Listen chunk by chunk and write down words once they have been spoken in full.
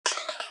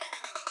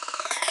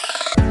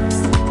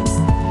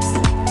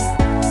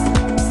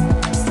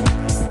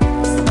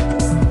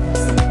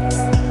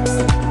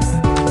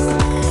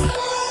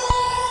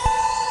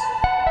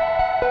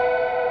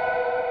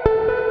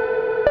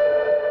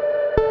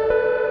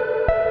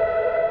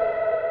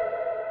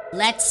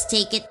let's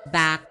take it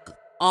back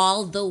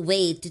all the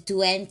way to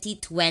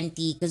 2020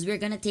 because we're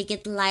gonna take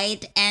it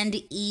light and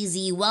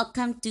easy.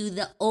 Welcome to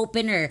the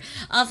opener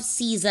of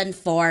season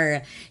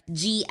 4.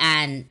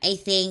 Gian, I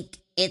think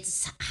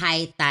it's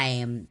high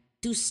time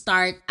to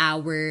start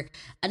our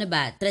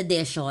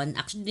tradition.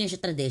 Actually, hindi na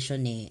siya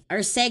tradition eh.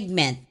 Our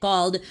segment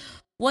called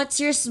What's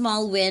Your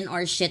Small Win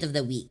or Shit of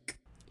the Week?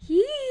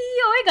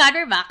 Oh my God,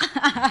 we're back.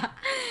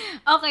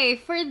 Okay,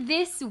 for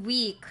this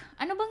week,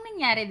 ano bang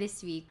nangyari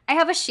this week? I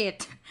have a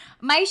shit.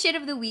 My shit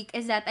of the week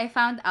is that I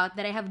found out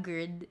that I have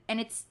GERD and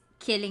it's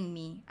killing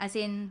me. As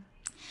in,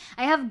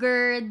 I have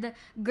GERD.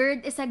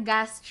 GERD is a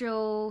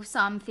gastro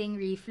something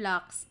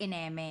reflux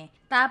ineme.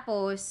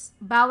 Tapos,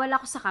 bawal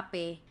ako sa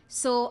kape.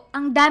 So,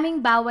 ang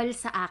daming bawal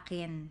sa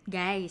akin.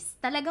 Guys,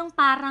 talagang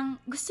parang,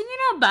 gusto niyo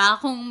na ba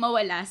akong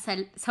mawala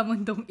sa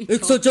mundong ito?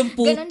 Exodyang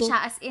puto. Ganon siya,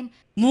 as in,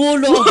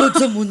 Mula agad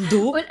sa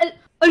mundo?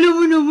 alam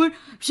mo naman,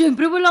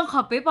 syempre walang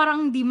kape,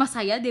 parang di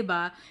masaya, 'di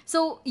ba?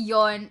 So,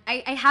 yon,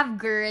 I have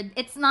GERD.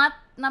 It's not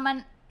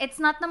naman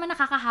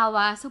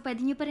nakakahawa, so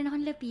pwede niyo pa rin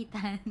akong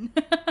lapitan.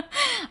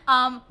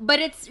 But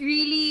it's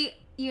really,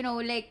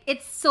 like,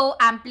 it's so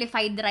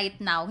amplified right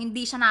now.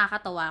 Hindi siya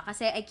nakakatawa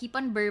kasi I keep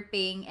on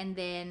burping and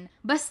then,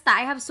 basta,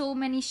 I have so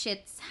many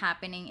shits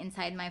happening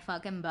inside my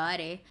fucking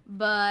body.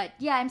 But,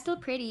 yeah, I'm still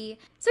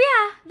pretty. So,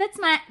 yeah,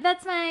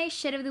 that's my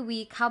shit of the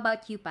week. How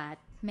about you, Pat?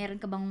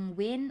 Meron ka bang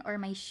win or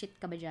may shit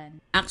ka ba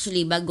dyan?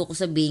 Actually, bago ko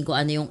sabihin ko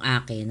ano yung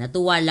akin,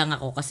 natuwa lang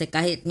ako kasi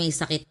kahit may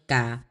sakit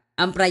ka,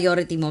 ang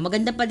priority mo,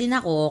 maganda pa din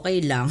ako, okay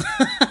lang.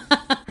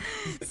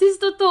 Sis,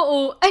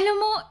 totoo. Alam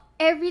mo,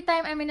 every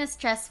time I'm in a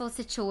stressful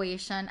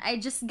situation, I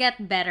just get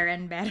better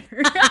and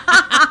better.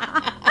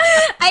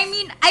 I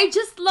mean, I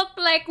just look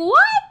like,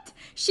 what?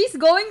 She's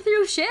going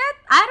through shit?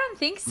 I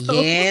don't think so.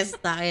 Yes,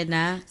 tayo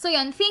na. So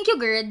yun, thank you,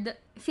 GERD.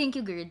 Thank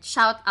you, GERD.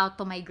 Shout out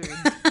to my GERD.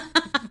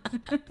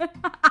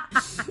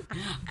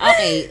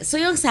 Okay, so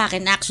yung sa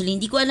akin, actually,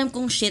 hindi ko alam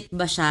kung shit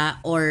ba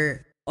siya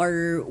or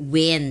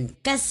win.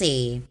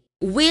 Kasi,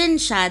 win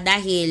siya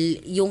dahil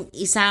yung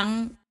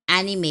isang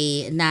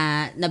anime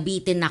na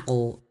nabitin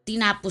ako,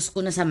 tinapos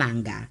ko na sa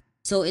manga.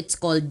 So, it's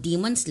called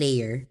Demon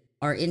Slayer,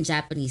 or in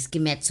Japanese,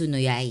 Kimetsu no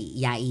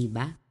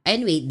Yaiba.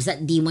 Anyway,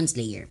 Demon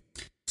Slayer.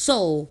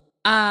 So,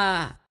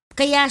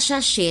 kaya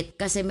siya shit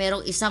kasi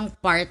merong isang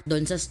part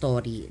doon sa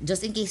story.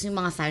 Just in case yung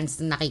mga fans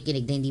na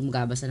nakikinig na hindi mo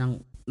gabasa ng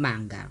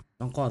manga,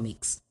 ng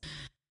comics,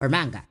 or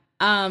manga.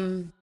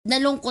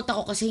 Nalungkot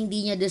ako kasi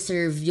hindi niya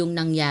deserve yung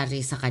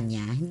nangyari sa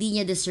kanya. Hindi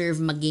niya deserve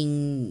maging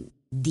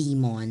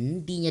demon.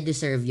 Hindi niya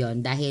deserve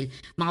yon dahil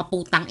mga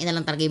putang ina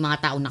lang talaga yung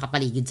mga taong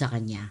nakapaligid sa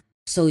kanya.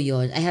 So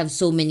yun, I have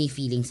so many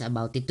feelings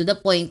about it. To the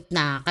point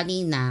na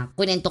kanina,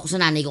 kunento ko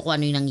sa nanay ko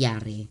kung ano yung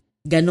nangyari.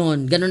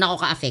 Ganon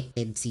ako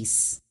ka-affected,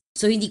 sis.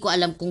 So hindi ko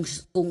alam kung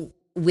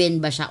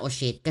win ba siya o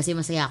shit. Kasi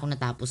masaya ako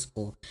natapos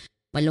ko.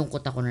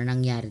 Malungkot ako na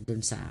nangyari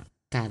dun sa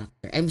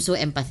character. I'm so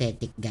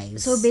empathetic,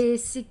 guys.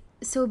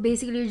 So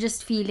basically, you're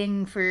just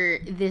feeling for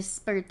this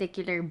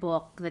particular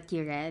book that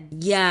you read.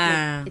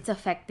 Yeah. Like, it's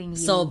affecting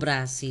you.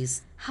 Sobra,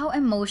 sis. How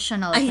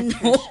emotional, I Patricia.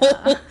 know.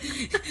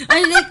 I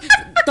like,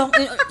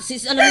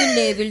 sis, alam mo yung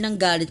level ng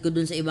galit ko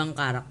dun sa ibang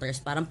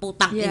characters. Parang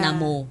putang ina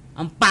mo.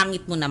 Ang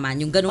pangit mo naman.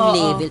 Yung ganong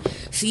level.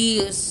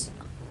 Sis,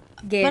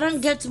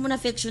 parang gets mo na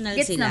fictional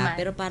Gets sila. naman.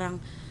 Pero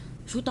parang,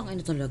 shootang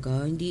ina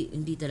talaga.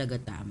 Hindi talaga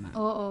tama.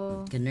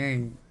 Oo.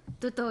 Ganun.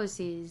 Totoo,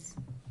 sis.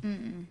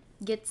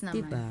 Gets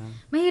naman. Diba?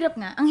 Mahirap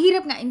nga. Ang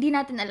hirap nga, hindi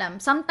natin alam.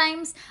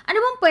 Sometimes,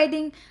 ano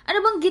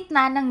bang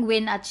gitna ng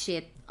win at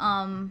shit?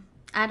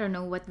 I don't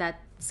know what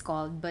that's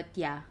called, but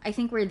yeah, I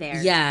think we're there.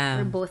 Yeah.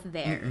 We're both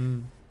there.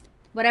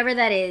 Whatever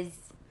that is,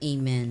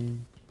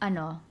 Amen.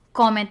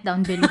 comment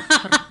down below.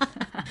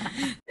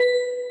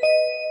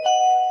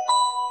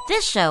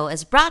 This show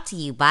is brought to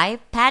you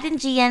by Pat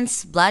and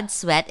Gian's Blood,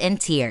 Sweat,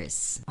 and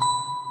Tears.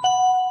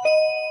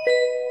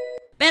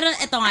 Pero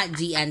eto nga,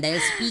 Gian, dahil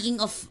speaking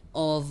of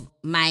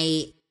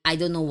my, I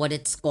don't know what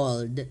it's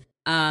called,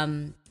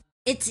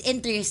 it's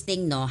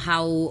interesting, no,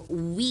 how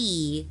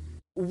we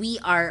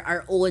are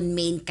our own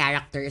main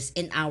characters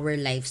in our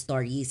life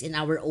stories, in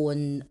our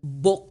own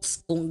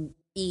books, kung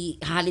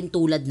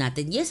halintulad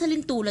natin. Yes,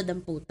 halintulad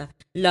ang puta.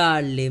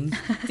 Lalim.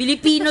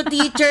 Filipino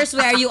teachers,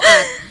 where are you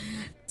at?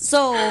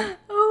 So,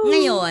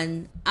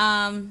 ngayon,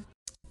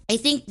 I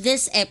think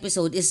this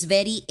episode is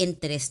very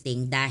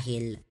interesting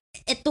dahil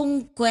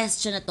itong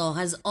question na to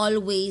has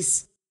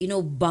always,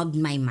 bugged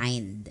my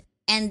mind.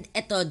 And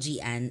eto,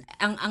 Gian,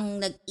 ang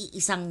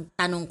nag-iisang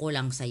tanong ko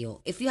lang sa'yo,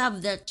 if you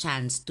have the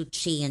chance to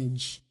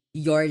change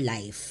your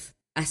life,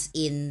 as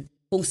in,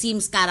 kung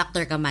Sims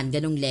character ka man,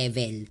 ganong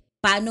level,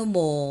 paano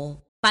mo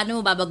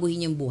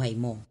babaguhin yung buhay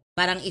mo?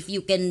 Parang if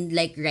you can,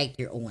 like, write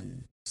your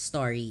own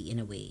story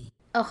in a way.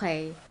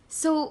 Okay.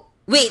 So,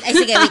 wait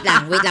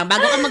lang.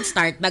 Bago ka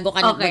mag-start,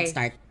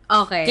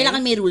 Okay.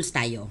 Kailangan may rules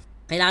tayo.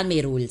 Kailangan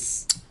may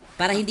rules.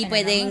 Para hindi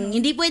pwedeng kailangan,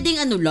 hindi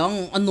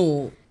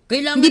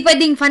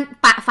pwedeng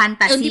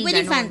fantasy. hindi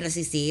pwedeng ganun.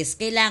 fantasy, sis.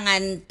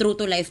 Kailangan true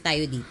to life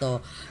tayo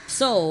dito.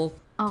 So,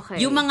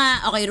 Okay.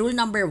 rule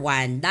number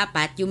 1,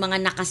 dapat yung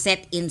mga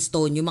nakaset in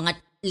stone, yung mga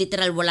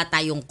literal wala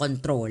tayong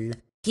control,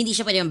 hindi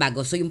siya pwede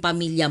bago. So, yung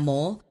pamilya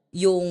mo,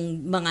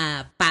 yung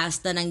mga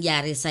past na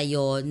nangyari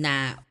sa'yo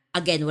na,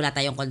 again, wala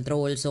tayong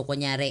control. So,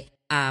 kunyari,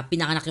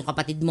 pinanganak yung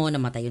kapatid mo,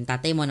 namatay yung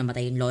tatay mo,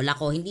 namatay yung lola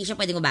ko, hindi siya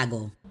pwede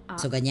mabago.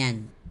 So,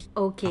 ganyan.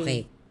 Okay.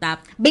 Okay.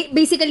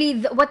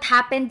 Basically, what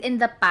happened in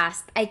the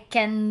past, I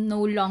can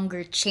no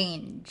longer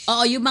change.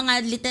 Oo, yung mga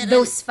literal...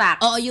 Those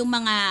facts. Oo, yung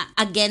mga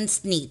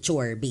against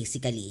nature,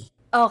 basically.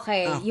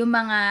 Okay, yung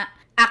mga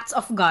acts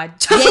of God.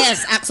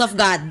 Yes, acts of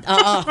God.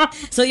 Oo.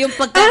 So, yung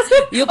pagka...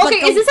 Okay,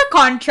 is this a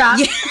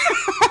contract? Yeah.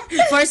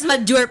 Force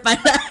majeure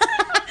pala.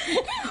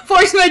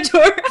 Force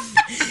majeure?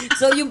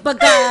 So, yung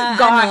pagka...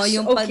 Gosh,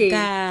 yung okay.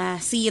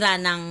 pagkasira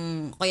ng...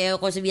 Kaya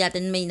ko sabihin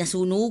natin may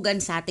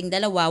nasunugan sa ating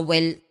dalawa,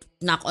 well,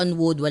 knock on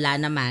wood, wala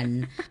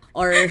naman.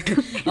 Or,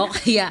 o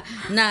kaya,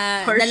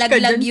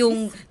 nalaglag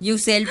yung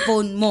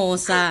cellphone mo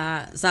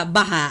sa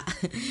baha.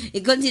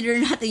 I-consider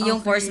natin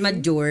yung force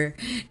majeure.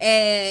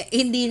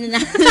 Hindi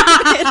na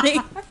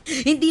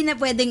hindi na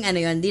pwedeng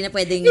hindi na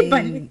pwedeng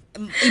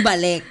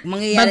ibalik.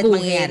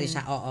 Mangyayari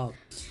siya. Oo.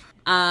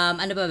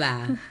 Ano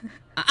ba?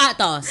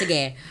 To,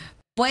 sige.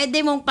 Pwede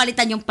mong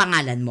palitan yung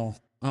pangalan mo.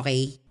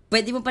 Okay?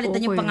 Pwede mong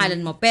palitan yung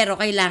pangalan mo, pero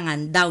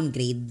kailangan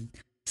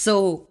downgrade.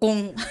 So,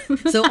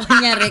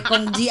 kunyari,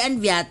 kung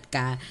Gian Viat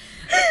ka,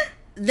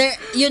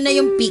 yun na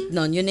yung peak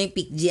nun. Yun na yung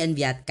peak Gian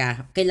Viat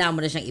ka. Kailangan mo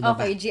na siyang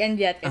ibaba. Okay, Gian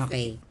Viat ka.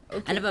 Okay.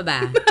 Ano pa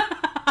ba?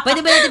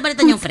 Pwede ba natin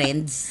palitan yung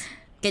friends?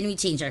 Can we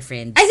change our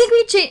friends? I think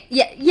we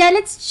yeah,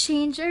 let's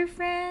change our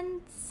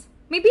friends.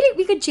 Maybe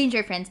we could change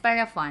our friends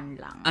para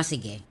fun lang.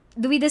 Sige.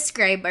 Do we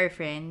describe our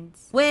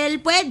friends? Well,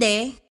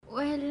 pwede.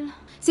 Well,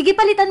 sige,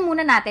 palitan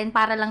muna natin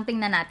para lang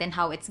tingnan natin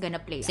how it's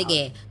gonna play out.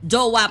 Sige.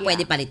 Jowa,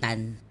 pwede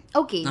palitan.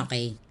 Okay.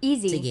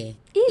 Easy. Sige.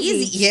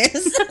 Easy.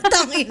 Yes.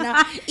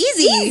 Tangina.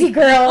 Easy. Easy,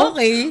 girl.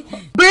 Okay.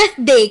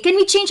 Birthday. Can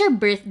we change our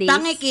birthdays?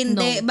 Tangik,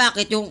 hindi. No.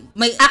 Bakit? Yung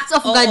may... Acts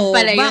of God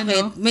pala yun,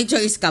 bakit? no? May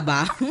choice ka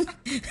ba?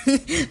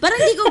 Parang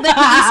hindi ko bet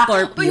na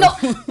Scorpio.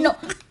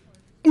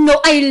 No,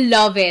 I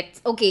love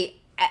it.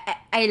 Okay.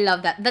 I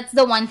love that. That's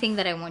the one thing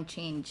that I won't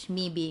change.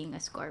 Me being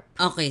a Scorpio.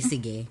 Okay,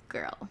 sige.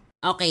 Girl.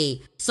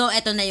 Okay. So,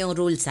 eto na yung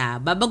rules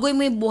ha. Babagoy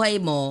mo yung buhay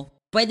mo.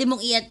 Pwede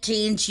mong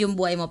i-change yung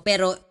buhay mo,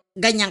 pero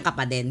ganyan ka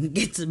pa din.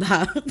 Gets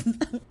ba?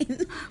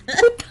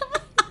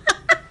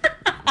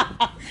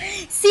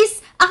 Sis,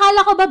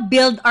 akala ko ba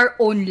build our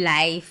own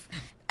life?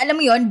 Alam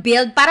mo yun,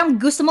 build, parang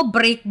gusto mo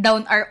break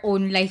down our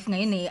own life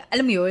ngayon eh.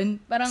 Alam mo yun?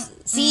 Parang,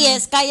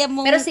 Yes, kaya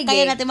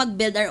natin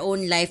mag-build our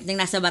own life nang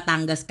nasa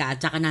Batangas ka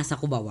at saka nasa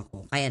Cubao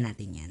ako. Kaya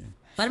natin yan.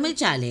 Para may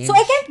challenge. so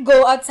I can't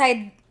go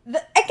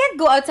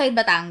outside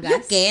Batangas?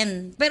 You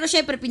can. Pero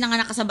syempre,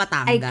 pinanganak ka sa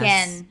Batangas. I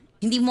can.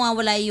 Hindi mo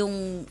mawala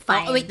yung...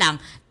 Fine. wait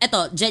lang.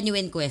 Ito,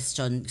 genuine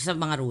question sa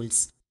mga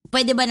rules.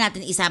 Pwede ba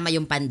natin isama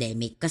yung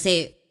pandemic?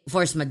 Kasi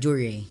force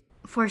majeure eh.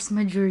 Force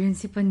majeure yun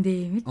si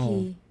pandemic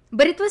Oh. eh.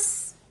 But it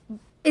was...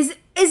 Is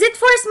it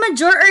force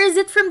majeure or is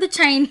it from the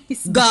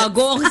Chinese?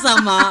 Gago ang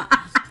sama.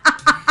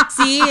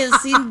 Sis,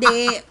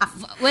 hindi.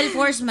 Well,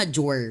 force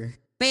majeure.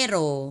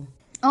 Pero...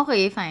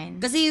 Okay, fine.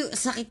 Kasi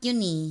sakit yun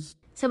eh.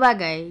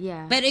 Sabagay,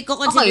 yeah. Pero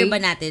i-consider Okay. ba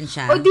natin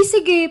siya? O di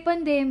sige,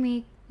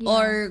 pandemic. Yeah.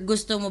 Or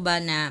gusto mo ba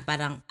na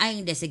parang,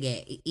 hindi,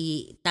 sige,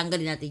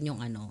 tanggalin natin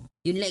yung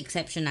yun lang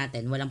exception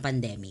natin, walang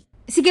pandemic.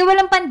 Sige,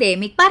 walang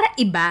pandemic. Para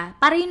iba.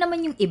 Para yun naman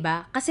yung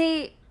iba.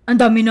 Kasi, ang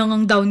dami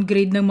nang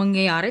downgrade ng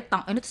mangyayari.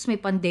 Tapos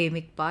may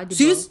pandemic pa, di ba?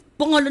 Sis,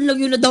 pangalan lang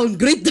yun na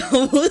downgrade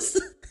tapos.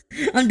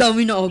 Ang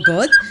dami na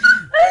agad.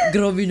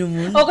 Grabe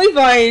naman. Okay,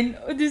 fine.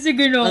 O di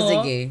sige no.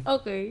 sige.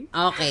 Okay.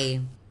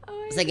 Okay.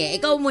 Sige,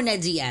 ikaw muna,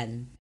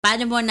 Gian.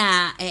 Paano mo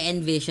na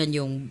envision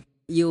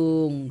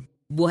yung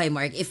buhay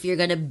mo if you're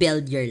gonna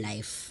build your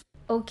life?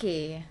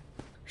 Okay.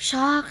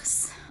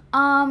 Shucks.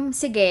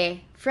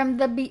 Sige. From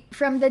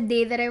the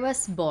day that I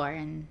was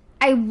born,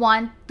 I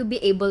want to be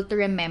able to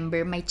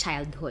remember my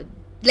childhood.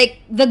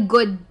 Like, the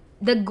good,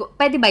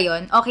 pwede ba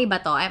yun? Okay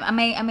ba to? Am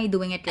I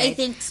doing it right? I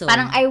think so.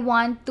 Parang I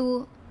want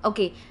to,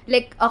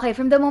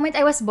 from the moment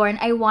I was born,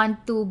 I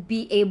want to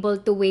be able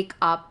to wake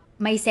up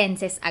my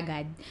senses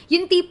agad.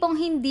 Yung tipong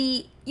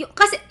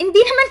kasi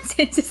hindi naman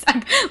senses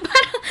agad.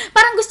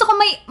 Parang gusto ko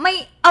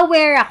may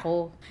aware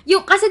ako.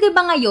 Kasi 'di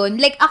ba ngayon,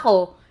 like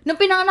ako,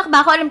 nung pinanganak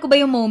ba ako, alam ko ba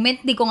yung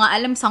moment? Di ko nga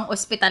alam sang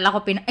ospital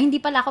ako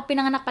hindi pala ako,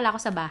 pinanganak pala ako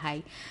sa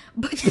bahay.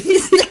 But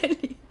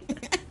physically,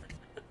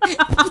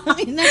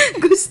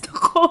 gusto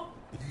ko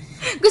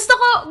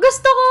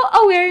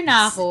aware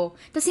na ako.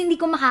 Tapos hindi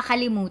ko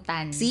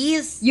makakalimutan.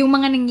 Sis, yung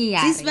mga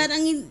nangyayari. Sis,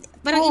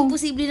 parang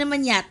imposible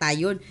naman yata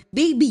yun.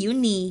 Baby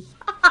yun eh.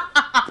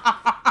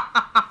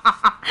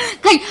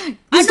 Kay,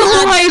 gusto ko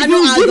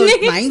anong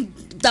adult mind?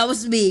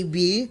 Tapos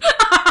baby?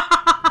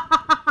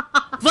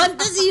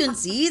 Fantasy yun,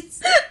 sis.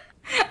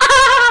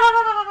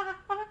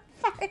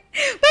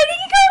 Pwede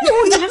ikaw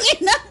muna.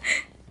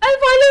 I'll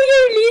follow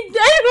your lead.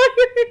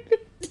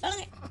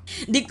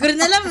 Di ko rin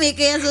alam eh,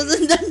 kaya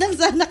susundan lang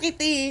sana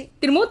kita eh.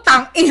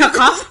 Tinumutang ina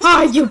ka?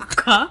 Hayop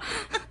ka?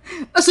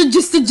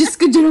 Suggest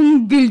ka dyan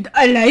ng build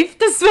a life,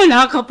 tas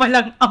wala ka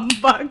palang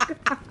ambag.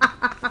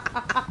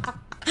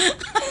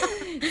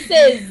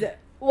 Sis,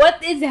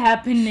 What is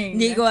happening?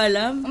 Hindi ko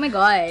alam. Oh my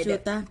God.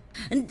 Shoota.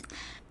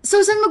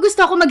 So, saan mo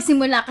gusto ako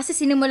magsimula? Kasi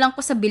sinimulan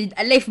ko sa Build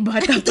a Life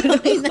bata pa lang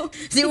ako.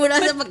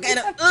 Simula sa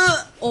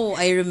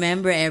I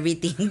remember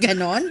everything.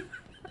 Ganon?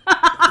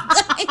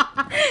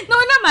 No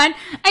naman,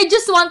 I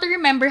just want to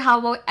remember how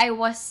I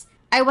was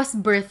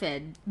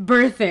birthed.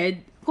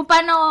 Kung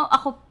paano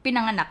ako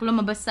pinanganak,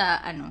 lumabas sa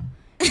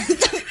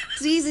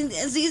season,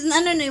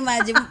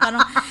 imagine mo,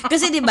 parang,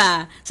 kasi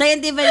diba,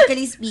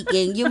 scientifically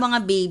speaking, yung mga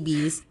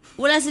babies,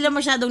 wala sila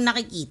masyadong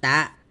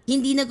nakikita.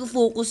 Hindi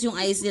nag-focus yung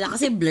eyes nila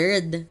kasi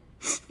blurred.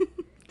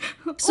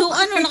 So,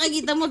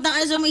 nakikita mo,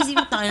 so may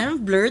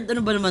isipin, blurred?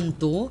 Ano ba naman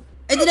to?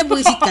 Di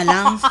nabuisit ka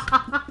lang.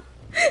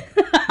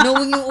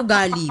 Knowing yung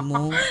ugali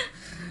mo.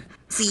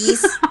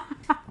 Sis.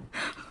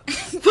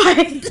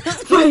 Fine.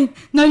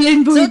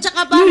 Nalilin So,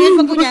 tsaka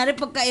parang kunyari,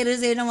 pagka-iris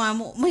sa'yo ng mama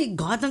mo, oh my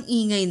God, ang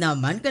ingay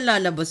naman,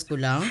 kalalabas ko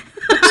lang.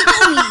 Ba't di ka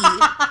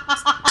umiiyak?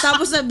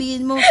 Tapos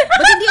sabihin mo,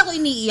 ba't hindi ako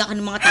iniiyak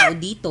ng mga tao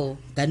dito?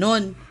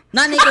 Ganon.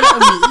 Nanay ko lang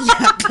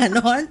umiiyak.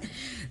 Ganon.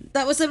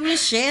 Tapos sabi mo,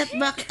 shit,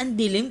 bakit ang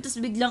dilim? Tapos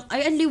biglang,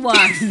 ay, ang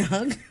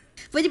liwanag.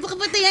 Pwede pa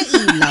kapatay ang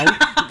ilaw?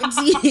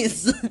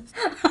 Sis.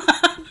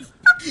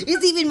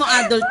 Isipin mo,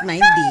 adult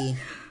mind, eh.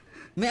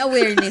 May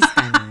awareness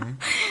ka na.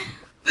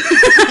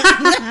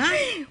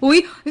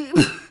 Uy,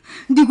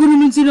 hindi ko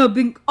naman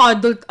sinabing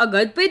adult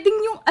agad. Pwedeng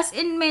yung as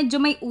in medyo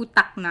may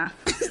utak na.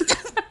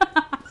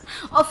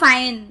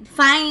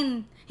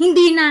 Fine.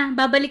 Hindi na.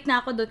 Babalik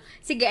na ako doon.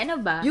 Sige,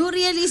 ano ba? Yung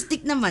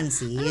realistic naman,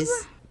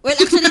 sis. Well,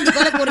 actually, hindi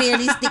ko alam kung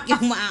realistic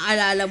yung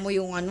maaalala mo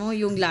yung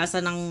yung lasa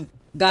ng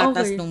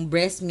gatas ng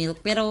breast milk.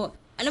 Pero,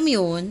 alam mo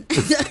yun?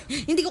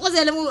 Hindi ko kasi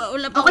alam mo,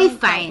 wala pa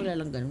fine. Wala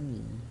lang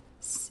ganun.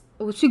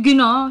 Sige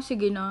na.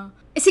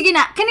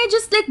 Can I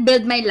just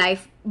build my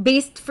life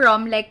based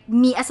from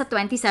me as a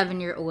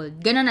 27-year-old?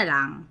 Ganun na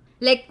lang.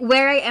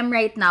 Where I am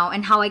right now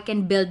and how I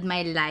can build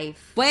my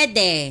life.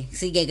 Pwede.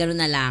 Sige,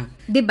 ganun na lang.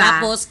 Diba?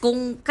 Tapos,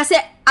 Kasi,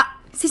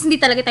 sis, hindi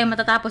talaga tayo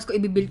matatapos ko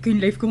i-build ko yung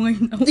life ko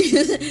ngayon.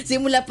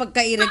 Simula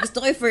pagkaira,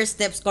 gusto ko yung first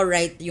steps ko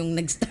right yung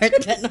nag-start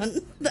ganun.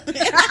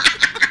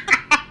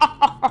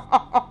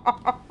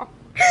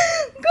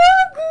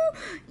 Gago!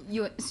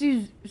 Yun,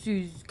 sis,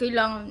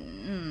 kailangan,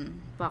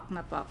 pak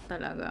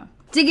talaga.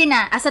 Sige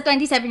na, as a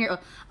 27-year-old.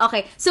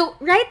 Okay, so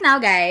right now,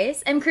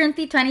 guys, I'm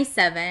currently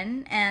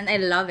 27 and I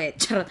love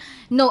it. Charot.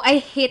 No, I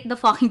hate the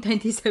fucking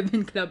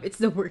 27 club. It's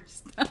the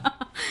worst.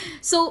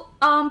 So,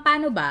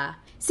 paano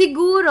ba?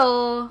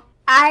 Siguro,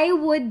 I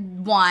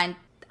would want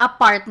a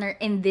partner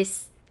in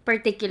this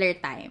particular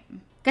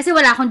time. Kasi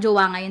wala akong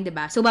jowa ngayon, 'di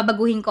ba? So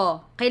babaguhin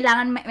ko.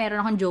 Kailangan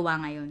meron akong jowa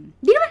ngayon.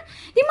 Di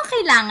naman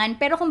kailangan,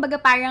 pero kumbaga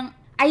parang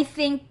I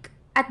think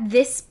at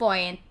this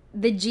point,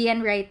 the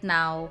Gian right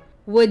now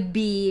would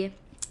be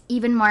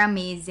even more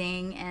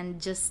amazing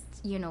and just,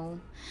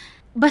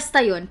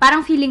 basta yun.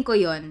 Parang feeling ko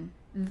yun.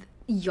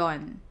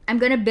 I'm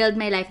gonna build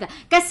my life.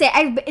 Kasi,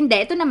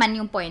 ito naman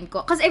yung point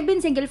ko. Kasi I've been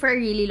single for a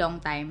really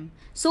long time.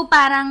 So,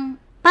 para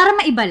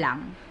maiba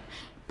lang.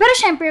 Pero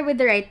syempre, with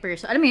the right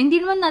person. Alam mo yun, hindi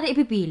naman natin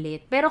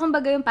ipipilit. Pero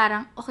kumbaga yung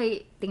parang,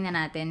 okay, tingnan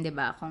natin, di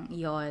ba? Kung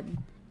yun.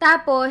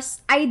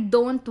 Tapos, I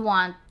don't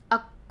want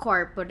a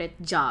corporate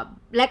job.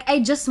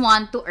 I just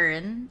want to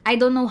earn. I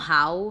don't know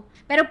how.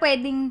 Pero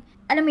pwedeng,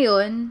 alam mo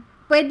yun,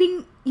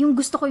 pwedeng yung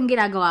gusto ko yung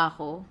ginagawa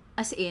ko.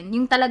 As in,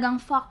 yung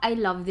talagang, fuck, I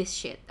love this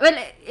shit. Well,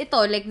 ito,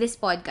 this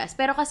podcast.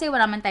 Pero kasi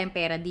wala man tayong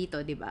pera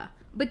dito, di ba?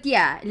 But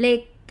yeah,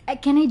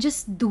 can I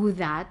just do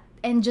that?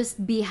 And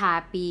just be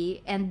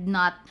happy and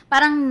not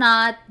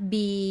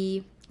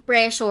be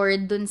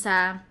pressured dun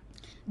sa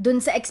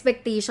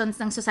expectations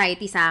ng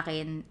society sa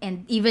akin.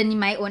 And even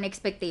my own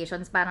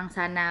expectations, parang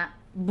sana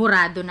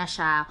burado na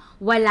siya.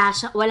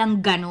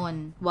 Walang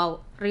ganon.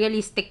 Wow,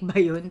 realistic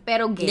ba yun?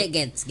 Pero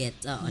Gets.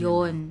 Oo,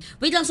 yun. Naman.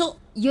 Wait lang, so,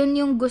 yun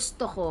yung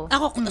gusto ko.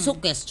 Ako, so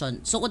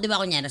question. So, kung di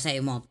ba kunyari sa'yo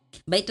mo,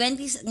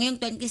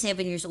 ngayong 27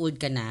 years old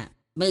ka na,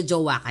 may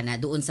jowa ka na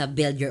doon sa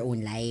build your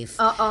own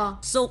life. Oo.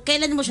 So,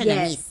 kailan mo siya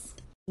na-meet?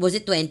 Was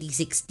it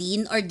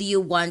 2016 or do you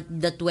want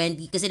the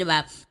 20? Kasi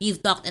diba, you've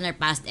talked in our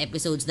past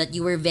episodes that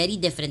you were very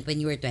different when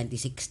you were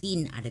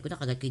 2016. Aray ko,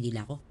 nakagat ko yung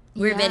dila ko.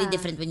 You were very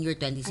different when you were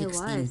 2016.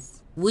 I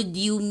was. Would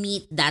you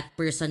meet that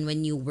person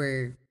when you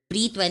were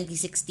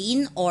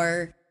pre-2016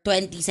 or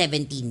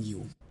 2017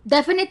 you?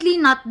 Definitely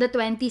not the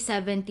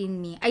 2017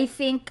 me. I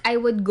think I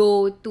would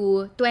go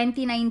to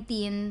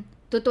 2019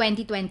 to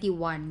 2021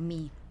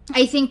 me.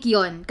 I think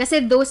yon.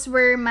 Kasi those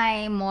were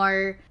my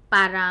more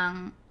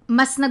parang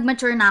mas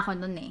nag-mature na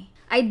ako nun eh.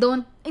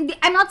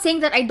 I'm not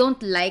saying that I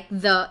don't like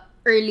the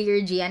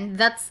earlier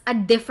Gian. That's a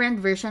different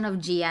version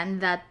of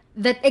Gian that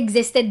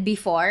existed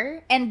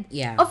before. And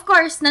of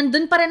course,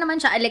 nandun pa rin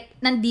naman siya.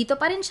 Nandito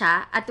pa rin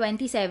siya at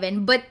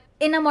 27, but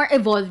in a more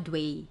evolved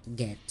way.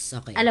 Gets,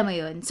 okay. Alam mo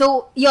yun.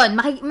 So, yun,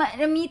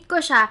 meet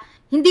ko siya.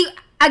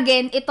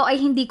 Ito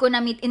ay hindi ko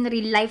na-meet in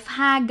real life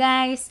ha,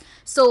 guys.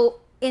 So,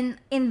 in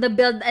the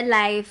build a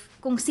life,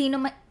 kung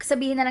sino,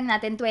 sabihin na lang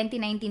natin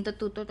 2019 to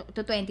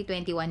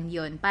 2021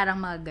 yun. Parang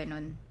mga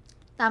ganun.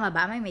 Tama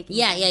ba? Am I making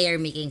sense? Yeah,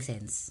 you're making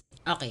sense.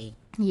 Okay.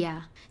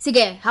 Yeah.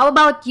 Sige, how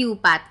about you,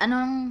 Pat?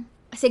 Anong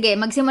Sige,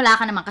 magsimula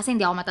ka naman kasi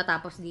hindi ako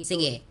matatapos dito.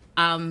 Sige.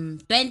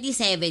 27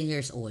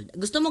 years old.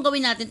 Gusto mo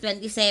gawin natin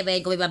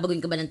 27, kung may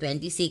babaguhin ka ba ng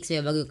 26, may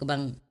babaguhin ka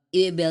bang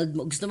i-build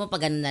mo, gusto mo pa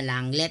ganun na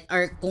lang,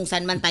 or kung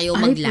saan man tayo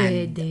Ay, mag-land.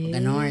 pwede.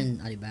 Ganon,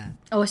 o diba?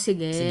 Oh,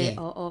 sige. Sige.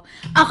 Oo.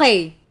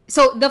 Okay.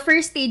 So, the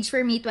first stage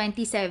for me,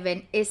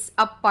 27, is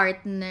a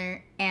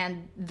partner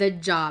and the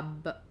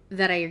job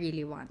that I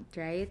really want,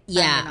 right?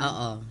 Yeah, Parang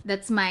oo.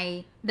 That's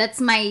my,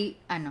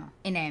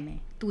 ineme.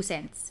 2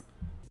 cents.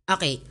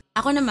 Okay.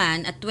 Ako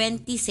naman, at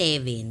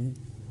 27,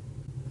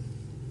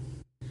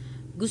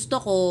 gusto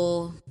ko,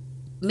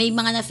 may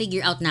mga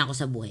na-figure out na ako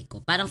sa buhay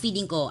ko. Parang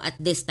feeling ko, at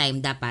this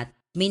time, dapat,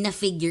 may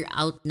na-figure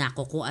out na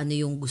ako kung ano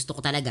yung gusto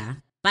ko talaga.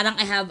 Parang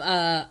I have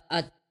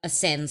a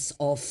sense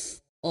of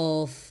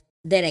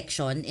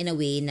direction in a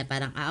way na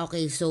parang,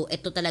 okay, so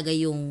ito talaga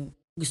yung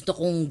gusto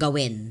kong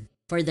gawin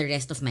for the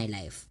rest of my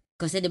life.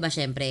 Kasi 'di ba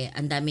syempre,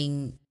 ang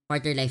daming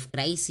quarter life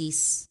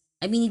crisis.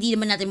 I mean, hindi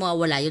naman natin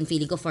mawawala yun.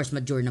 Feeling ko force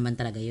majeure naman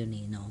talaga yun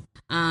no?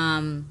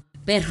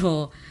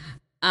 Pero,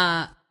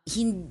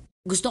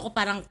 gusto ko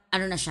parang,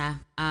 ano na siya,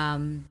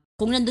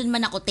 kung nandun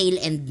man ako, tail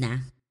end na.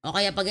 O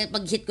kaya pag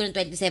hit ko ng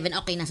 27,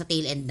 okay, nasa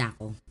tail end na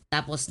ako.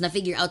 Tapos,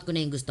 na-figure out ko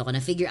na yung gusto ko.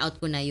 Na-figure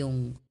out ko na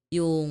yung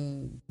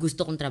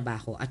gusto kong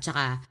trabaho. At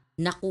saka,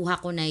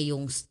 nakuha ko na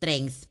yung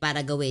strength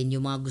para gawin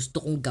yung mga gusto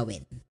kong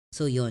gawin.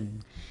 So,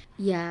 yun.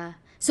 Yeah.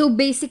 So,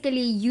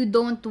 basically, you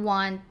don't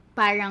want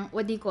parang,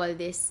 what do you call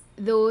this?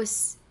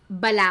 Those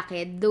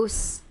balakid,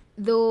 those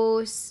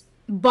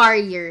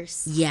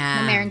barriers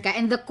Yeah. na meron ka,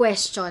 and the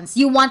questions.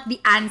 You want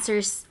the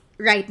answers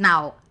right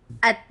now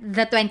at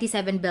the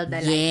 27 build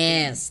a life.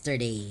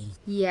 Yesterday.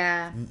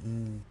 Yeah.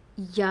 Mm-mm.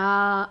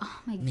 Yeah. Oh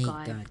my My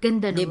God. God.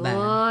 Ganda Diba?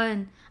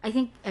 nun. I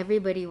think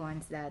everybody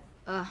wants that.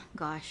 Oh,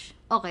 gosh.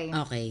 Okay.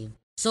 Okay.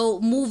 So,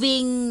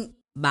 moving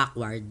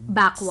backward.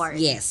 Backwards.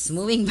 Yes,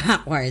 moving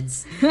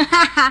backwards.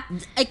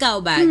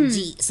 Ikaw ba,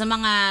 G, sa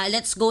mga,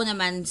 let's go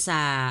naman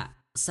sa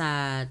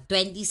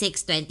 26,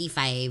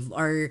 25,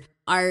 or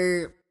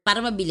para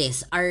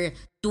mabilis, our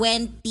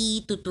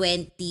 20 to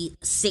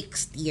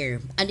 26th year,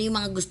 ano yung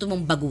mga gusto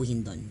mong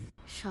baguhin doon?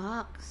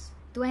 Shucks.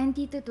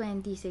 20 to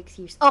 26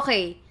 years.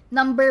 Okay.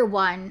 Number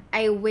 1,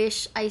 I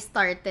wish I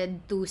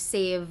started to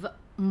save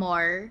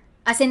more.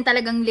 As in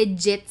talagang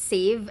legit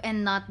save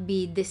and not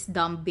be this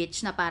dumb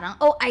bitch na parang,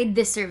 oh, I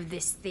deserve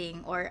this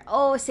thing. Or,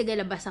 oh, sige,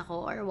 labas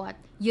ako. Or what.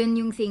 Yun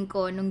yung thing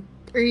ko nung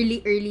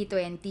early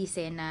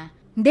 20s na,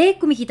 hindi,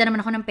 kumikita naman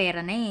ako ng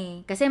pera na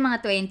eh. Kasi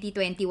mga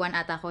 21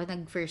 ata ako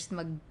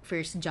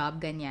mag-first job,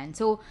 ganyan.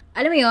 So,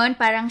 alam mo yun,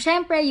 parang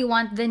syempre, you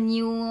want the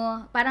new,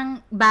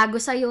 parang bago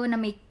sa'yo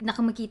na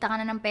kumikita ka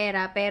na ng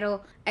pera.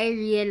 Pero, I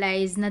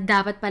realized na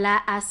dapat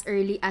pala as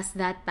early as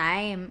that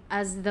time.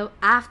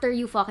 After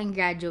you fucking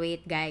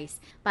graduate, guys.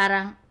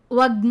 Parang,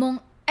 wag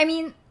mong, I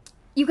mean,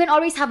 you can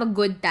always have a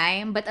good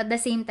time, but at the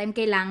same time,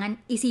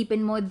 kailangan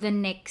isipin mo the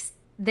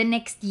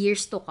next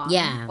years to come.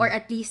 Yeah. Or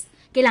at least,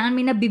 kailangan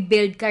may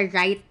nabibuild ka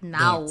right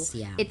now. Yes,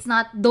 yeah. It's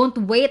not, don't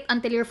wait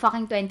until you're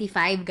fucking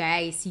 25,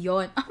 guys.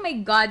 Yon. Oh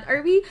my God, are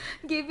we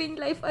giving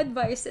life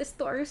advices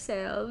to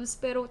ourselves?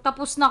 Pero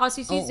tapos na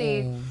kasi sis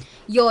eh.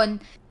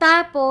 Yon.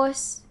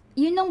 Tapos,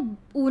 yun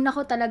ang una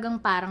ko talagang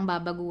parang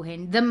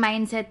babaguhin. The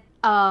mindset,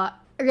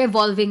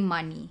 revolving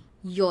money.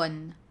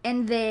 Yon.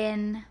 And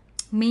then,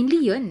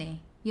 mainly yun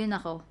eh. Yun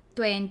ako.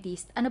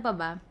 20s. Ano pa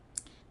ba?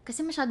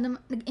 Kasi masyado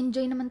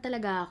nag-enjoy naman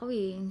talaga ako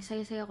eh.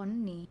 Saya-saya ko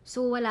nun eh.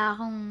 So wala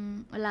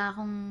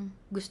akong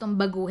gustong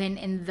baguhin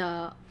in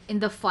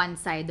the fun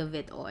side of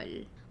it all.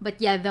 But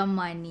yeah, the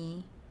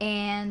money.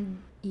 And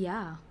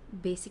yeah,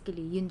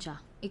 basically yun siya.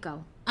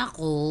 Ikaw?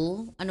 Ako,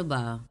 ano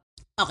ba?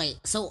 Okay,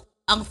 so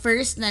ang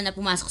first na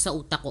pumasok sa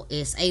utak ko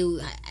is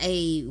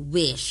I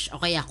wish,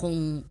 o kaya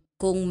kung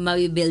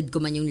ma-build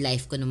ko man yung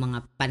life ko ng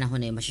mga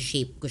panahon na yun,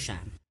 masishape ko siya.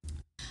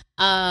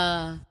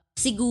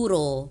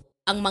 Siguro,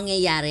 ang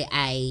mangyayari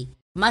ay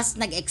mas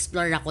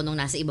nag-explore ako nung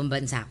nasa ibang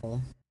bansa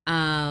ko.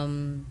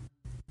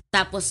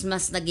 Tapos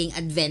mas naging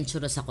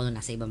adventurous ako nung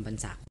nasa ibang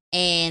bansa ko.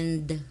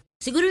 And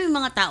siguro may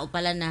mga tao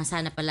pala na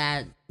sana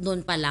pala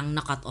noon pa lang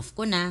na-cut off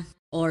ko na,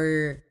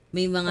 or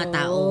may mga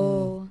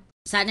taong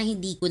sana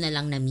hindi ko na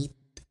lang na-meet,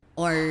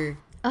 or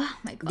Oh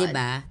my God. 'di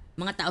ba?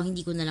 Mga tao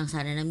hindi ko na lang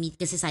sana na-meet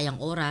kasi sayang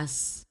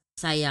oras,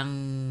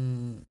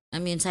 sayang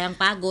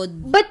pagod.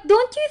 But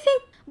don't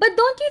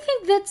you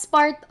think that's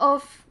part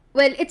of,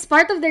 well, it's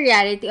part of the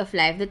reality of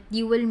life that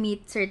you will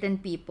meet certain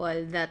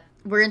people that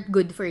weren't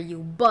good for you,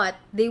 but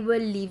they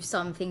will leave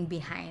something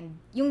behind.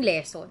 Yung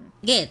lesson.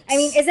 Gets? I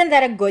mean, isn't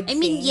that a good I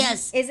thing? mean,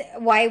 yes.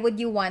 Why would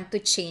you want to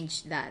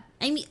change that?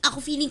 I mean, ako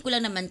feeling ko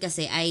lang naman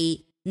kasi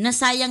ay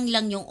nasayang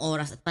lang yung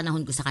oras at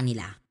panahon ko sa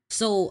kanila.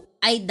 So,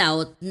 I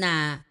doubt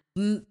na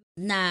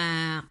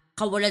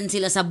kawalan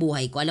sila sa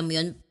buhay ko. Alam mo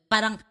yun?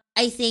 Parang,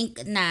 I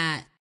think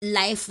na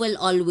life will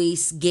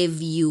always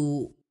give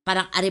you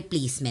parang a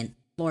replacement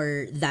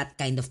for that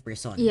kind of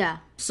person.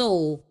 Yeah.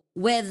 So,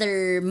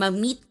 whether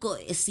ma-meet ko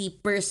si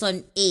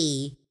person A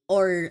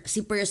or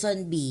si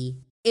person B,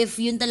 if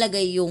yun talaga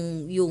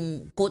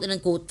yung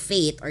quote-unquote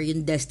fate or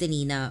yung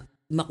destiny na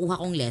makuha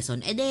kong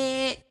lesson,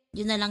 edi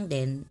Yun na lang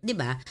din, 'di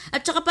ba?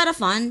 At saka para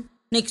fun,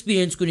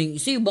 na-experience ko na yung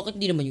isa, bakit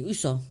di naman yung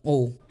isa?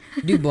 Oh,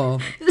 'di ba?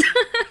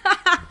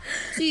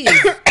 Sis,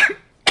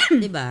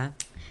 'di ba?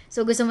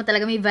 So, gusto mo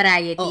talaga may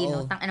variety, Oo.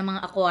 no? Tang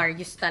mga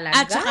Aquarius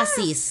talaga. At saka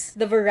sis,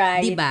 The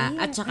variety. 'di ba?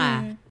 At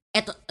saka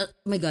eto,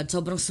 oh my God,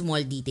 sobrang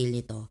small detail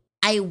nito.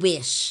 I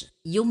wish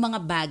yung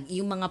mga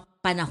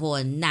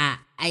panahon na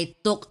I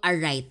took a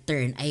right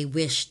turn, I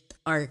wished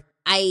or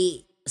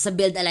sa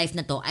Build a Life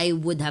na to, I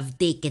would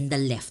have taken the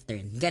left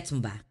turn. Gets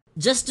mo ba?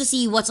 Just to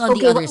see what's on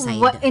the other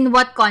side. In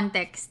what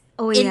context?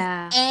 Oh, In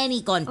yeah. any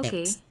Okay.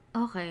 context.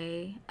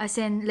 Okay. As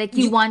in, like,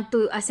 you want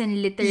to,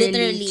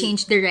 literally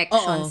change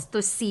directions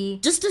to see.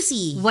 Just to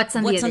see What's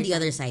on the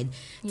other side.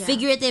 Yeah.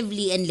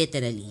 Figuratively and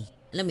literally.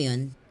 Alam mo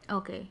yun?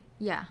 Okay.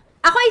 Yeah.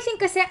 Ako, I think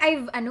kasi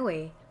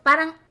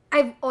parang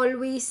I've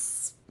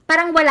always,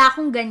 parang wala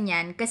akong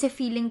ganyan kasi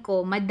feeling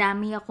ko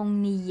madami akong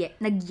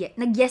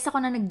nag-yes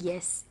ako na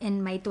nag-yes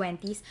in my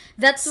 20s.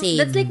 That's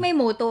like my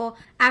motto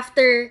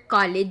after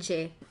college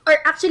eh. Or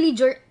actually,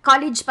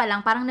 college pa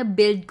lang, parang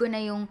na-build ko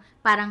na yung,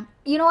 parang,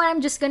 you know what, I'm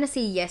just gonna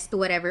say yes to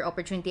whatever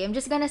opportunity. I'm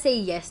just gonna say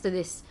yes to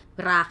this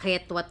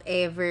racket,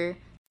 whatever.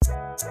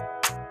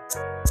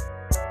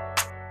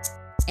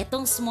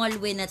 Etong small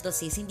win na to,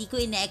 sis, hindi ko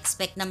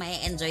ina-expect na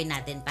ma-enjoy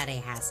natin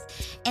parehas.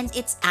 And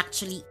it's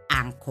actually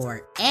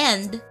Anchor.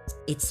 And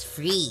it's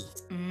free.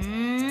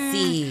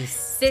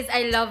 Sis,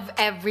 I love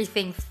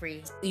everything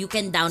free. you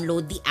can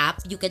download the app.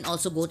 You can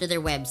also go to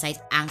their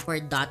website,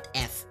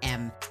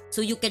 anchor.fm.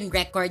 So you can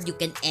record, you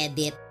can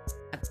edit,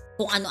 at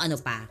kung ano-ano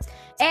pa.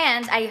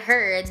 And I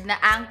heard na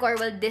Anchor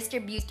will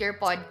distribute your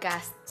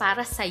podcast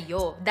para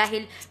sa'yo.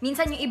 Dahil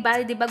minsan yung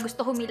iba, di ba,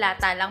 gusto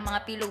humilata lang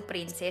mga pillow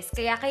princess.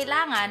 Kaya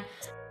kailangan,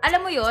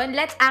 alam mo yon,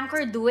 let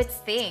Anchor do its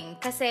thing.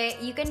 Kasi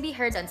you can be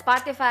heard on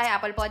Spotify,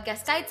 Apple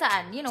Podcasts, kahit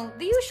saan. You know,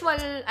 the usual,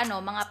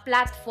 mga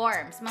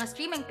platforms, mga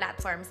streaming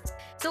platforms.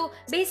 So,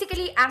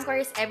 basically, Anchor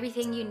is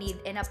everything you need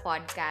in a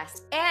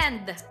podcast.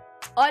 And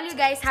all you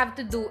guys have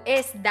to do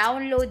is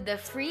download the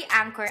free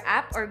Anchor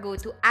app or go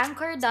to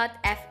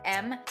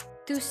anchor.fm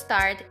to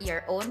start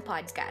your own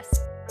podcast.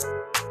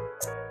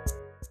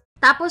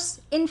 Tapos,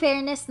 in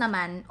fairness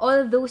naman,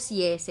 all those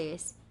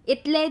yeses,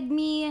 it led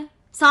me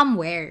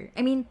somewhere.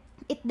 I mean,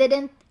 it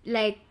didn't,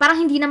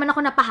 parang hindi naman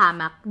ako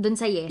napahamak dun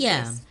sa yeses.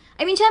 Yeah.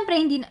 I mean, syempre,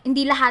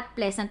 hindi lahat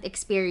pleasant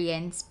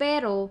experience,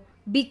 pero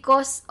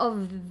because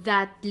of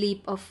that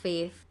leap of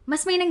faith,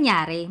 mas may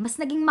nangyari, mas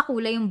naging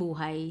makulay yung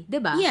buhay, 'di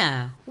ba?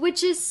 Yeah.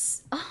 Which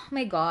is, oh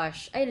my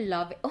gosh, I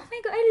love it. Oh my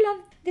God, I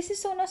love, this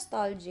is so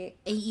nostalgic.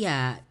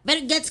 Yeah.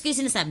 Pero gets ko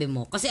yung sinasabi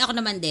mo. Kasi ako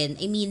naman din,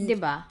 I mean,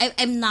 Diba?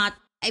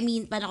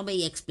 Paano ko ba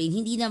i-explain?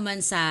 Hindi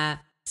naman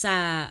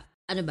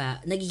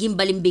nagiging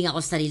balimbing ako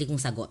sa sarili kong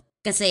sagot.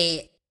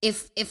 Kasi,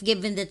 if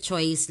given the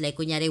choice, like,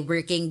 kunyari,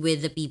 working with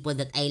the people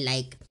that I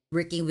like,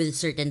 working with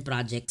certain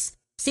projects,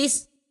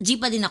 sis, G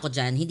pa din ako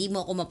dyan. Hindi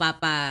mo ako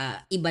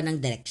mapapaiba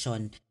ng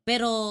direction.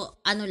 Pero,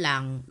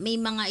 may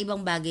mga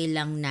ibang bagay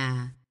lang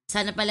na,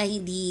 sana pala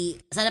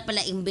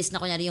imbes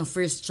na kunyari yung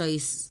first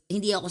choice,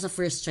 hindi ako sa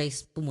first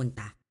choice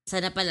pumunta.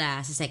 Sana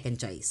pala sa second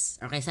choice.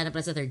 Okay, sana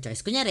pala sa third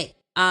choice. Kunyari,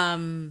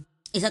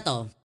 isa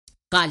to,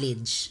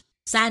 college.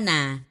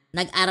 Sana,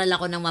 nag-aral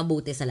ako ng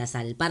mabuti sa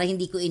Lasal para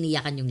hindi ko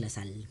iniyakan yung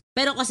Lasal.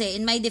 Pero kasi,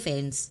 in my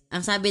defense,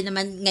 ang sabi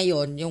naman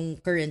ngayon, yung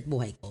current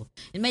buhay ko,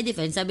 in my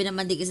defense, sabi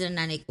naman din kasi ng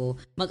nanay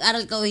ko,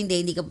 mag-aral ka o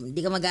hindi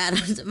ka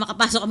mag-aaral,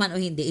 makapasok ka man o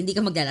hindi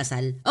ka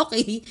maglalasal.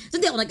 Okay, so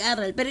hindi ako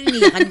nag-aral, pero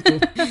iniyakan ko.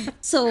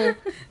 So,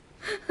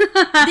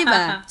 di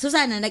ba? So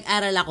sana,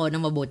 nag-aral ako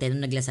ng mabuti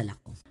nung naglasal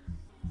ako.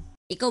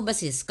 Ikaw ba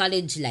sis,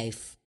 college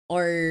life?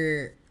 Or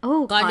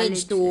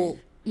college to...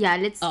 life. Yeah,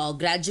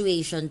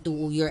 graduation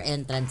to your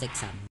entrance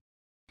exam.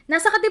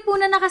 Nasa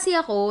Katipunan na kasi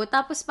ako,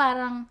 tapos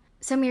parang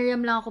sa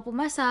Miriam lang ako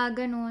pumasa,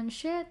 ganun,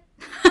 shit.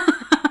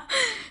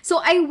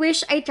 So, I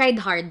wish I tried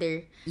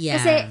harder. Yeah.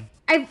 Kasi,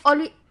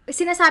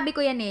 sinasabi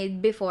ko yan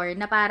before,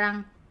 na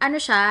parang,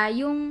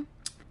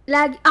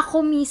 ako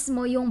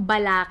mismo yung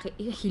balakid,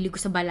 hilig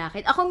ko sa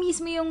balakid, ako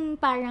mismo yung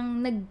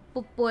parang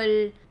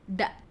nagpupul,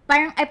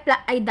 parang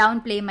I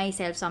downplay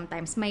myself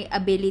sometimes, my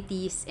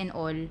abilities and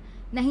all,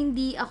 na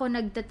hindi ako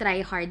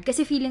nagtatry hard.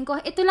 Kasi feeling ko,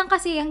 ito lang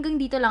kasi, hanggang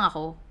dito lang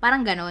ako.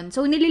 Parang ganon.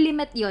 So,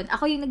 nililimit yon.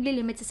 Ako yung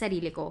naglilimit sa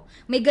sarili ko.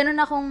 May ganon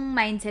akong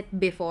mindset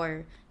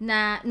before,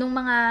 na nung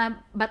mga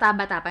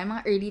bata-bata pa, yung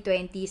mga early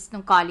 20s,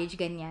 nung college,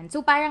 ganyan.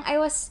 So, parang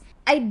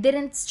I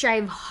didn't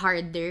strive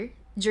harder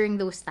during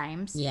those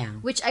times.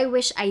 Yeah. Which I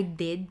wish I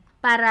did,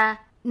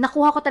 para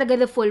nakuha ko talaga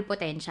the full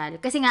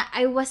potential. Kasi nga,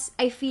 I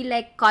feel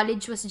like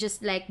college was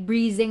just like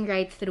breezing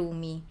right through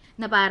me.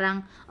 Na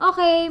parang,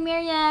 okay,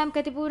 Miriam,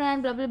 Katipunan,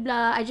 blah, blah,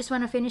 blah. I just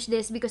wanna finish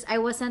this because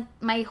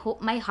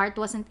my heart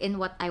wasn't in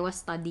what I was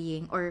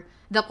studying or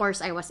the course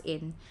I was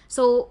in.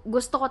 So,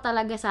 gusto ko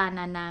talaga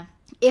sana na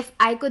if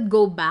I could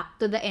go back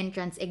to the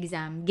entrance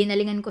exam,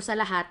 ginalingan ko sa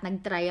lahat,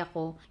 nag-try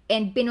ako,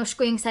 and pinush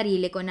ko yung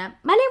sarili ko na,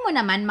 malay mo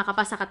naman,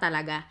 makapasa ka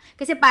talaga.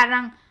 Kasi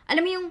parang,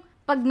 alam mo yung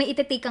pag may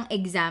iti-take kang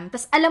exam,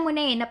 tas alam mo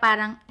na na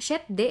parang,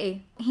 shit,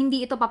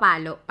 hindi ito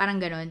papalo. Parang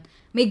ganon.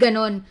 May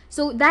ganon.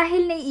 So,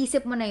 dahil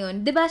naiisip mo na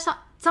yun, di ba,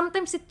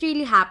 sometimes it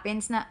really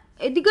happens na,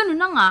 di ganon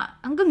na nga,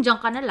 hanggang dyan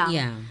ka na lang.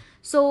 Yeah.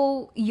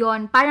 So,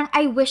 yon parang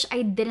I wish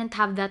I didn't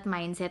have that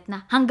mindset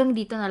na hanggang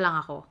dito na lang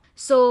ako.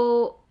 So,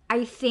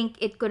 I think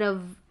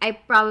I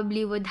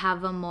probably would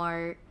have a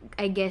more,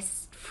 I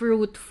guess,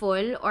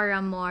 fruitful or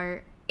a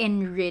more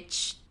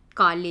enriched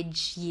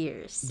college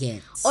years.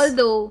 Gets.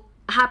 Although,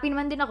 happy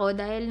naman din ako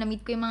dahil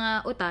na-meet ko yung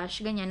mga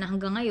utash, ganyan, na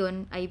hanggang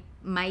ngayon, ay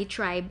my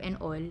tribe and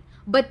all.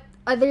 But,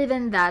 other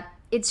than that,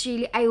 it's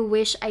really, I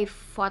wish I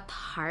fought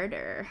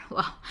harder.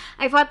 Wow.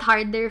 I fought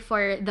harder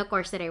for the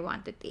course that I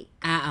want to take.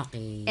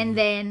 Okay. And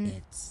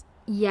then, Gets.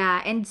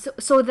 yeah, and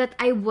so that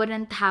I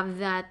wouldn't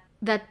have that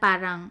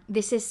parang,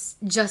 this is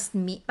just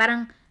me.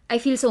 Parang, I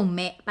feel so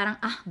parang,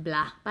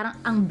 blah. Parang,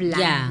 ang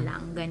bland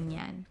lang,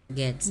 ganyan.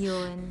 Gets.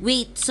 Yun.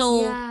 Wait,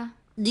 so, Yeah.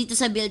 dito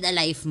sa Build a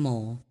Life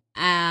mo,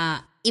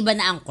 iba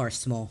na ang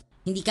course mo.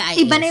 Hindi ka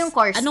IS. Iba na yung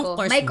course Anong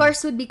ko. course My mo?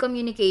 course would be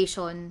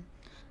communication.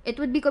 It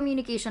would be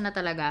communication na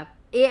talaga.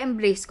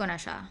 I-embrace ko na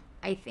siya,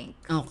 I think.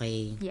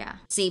 Okay.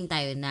 Yeah. Same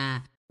tayo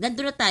na,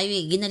 nandun na tayo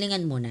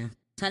ginalingan mo na.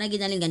 Sana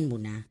ginalingan mo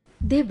na.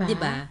 Diba?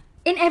 Diba?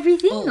 In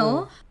everything, Oo. no?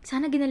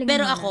 Sana ginalingan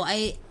Pero mo ako,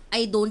 na.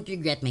 I don't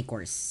regret my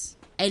course.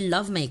 I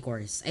love my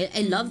course.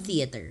 I love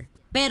theater.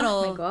 Pero,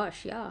 Oh my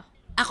gosh, yeah.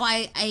 ako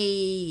I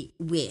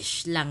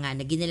wish lang nga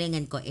na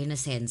ginalingan ko in a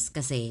sense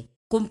kasi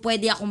kung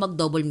pwede ako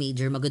mag-double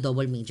major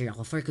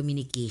ako for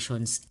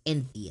communications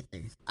and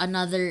theater.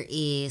 Another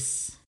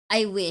is,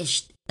 I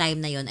wish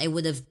time na yon I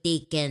would have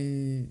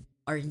taken,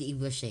 or hindi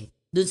wish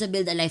dun sa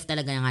Build a Life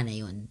talaga nga na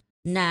yun,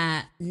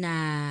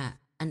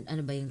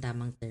 ano ba yung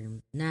tamang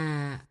term?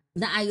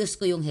 Naayos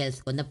ko yung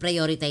health ko,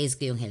 na-prioritize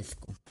ko yung health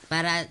ko.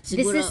 Para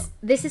siguro,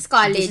 This is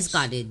college. This is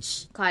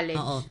college. College.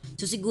 Oo.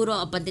 So siguro,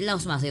 up until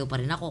now, sumasayaw pa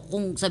rin ako.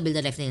 Kung sa Build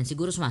a Life na yun,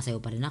 siguro sumasayaw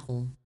pa rin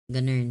ako.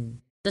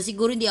 Ganun. So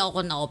siguro hindi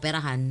ako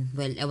na-operahan.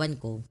 Well, ewan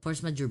ko.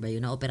 Force majeure ba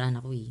yun?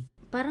 Na-operahan ako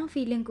Parang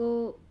feeling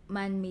ko,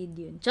 man-made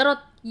yun. Charot,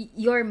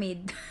 you're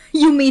made.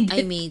 You made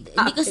it. I made.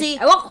 Hindi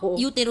kasi, Ewan ko.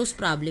 uterus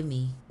problem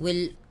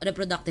Well,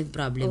 reproductive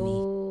problem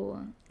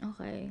Oh,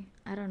 okay.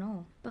 I don't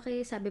know.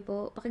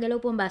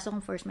 Pakigalaw po ang baso kung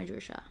force majeure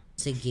siya.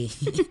 Sige.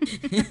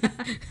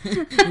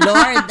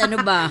 Lord, ano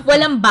ba?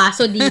 Walang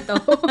baso dito.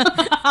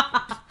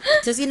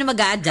 So, sino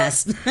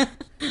mag-a-adjust?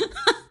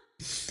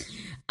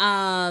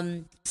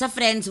 Sa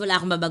friends, wala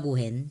akong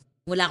babaguhin.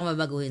 Wala akong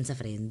babaguhin sa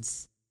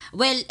friends.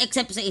 Well,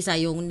 except sa isa,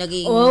 yung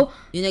naging,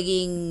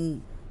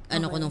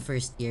 ano ko nung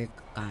first year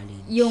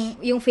college.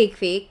 Yung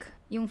fake.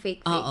 Yung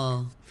fake.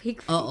 Oo.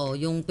 Fake. Oo,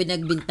 yung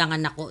pinagbintangan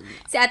ako.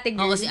 Si ate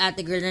girl. Oo, si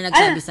ate girl na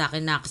nagsabi sa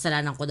akin na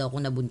kasalanan ko daw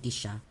kung nabuntis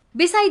siya.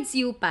 Besides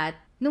you, Pat,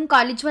 nung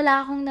college,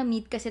 wala akong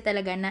na-meet kasi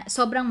talaga na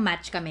sobrang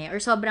match kami.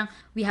 Or sobrang,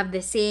 we have the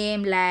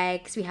same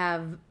likes, we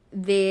have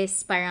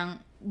this,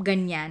 parang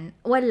ganyan.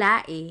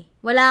 Wala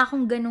Wala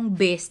akong ganong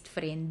best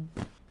friend.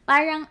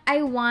 Parang, I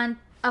want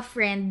a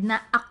friend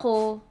na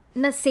ako,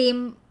 na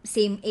same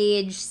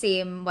age,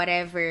 same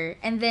whatever,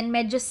 and then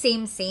medyo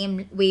same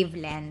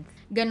wavelength.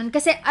 Ganun.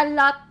 Kasi a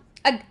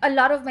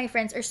lot of my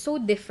friends are so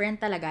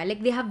different talaga.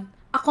 Like, they have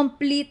a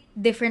complete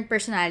different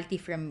personality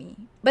from me.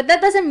 But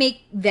that doesn't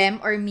make them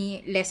or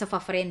me less of a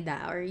friend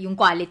or yung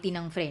quality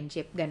ng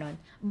friendship,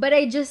 ganun. But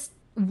I just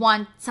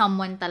want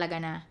someone talaga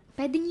na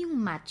pwedeng yung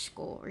match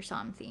ko or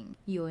something.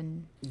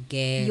 Yun.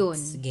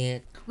 Gets.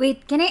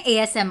 Wait, can I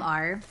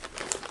ASMR?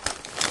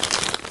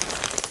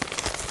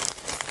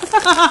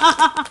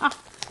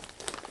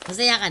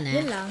 Masaya ka na?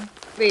 Yun lang.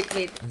 Wait.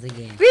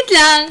 Sige. Wait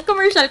lang!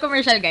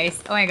 Commercial, guys.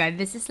 Oh my God,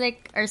 this is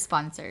like our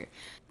sponsor.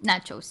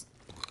 Nachos.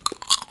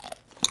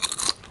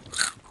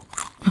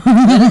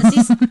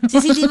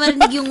 Hindi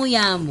marinig yung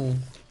nguya mo.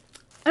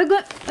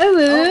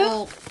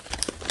 Oo.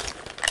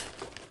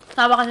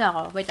 Tawa kasi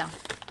ako. Wait lang.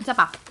 Isa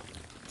pa.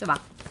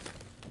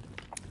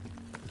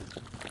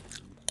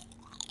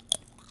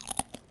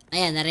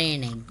 Ayan,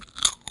 narinig.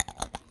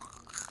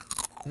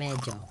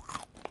 Medyo.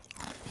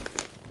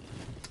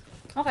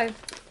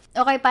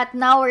 Okay, Pat,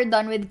 now we're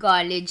done with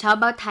college. How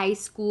about high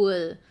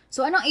school?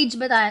 So, anong age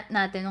ba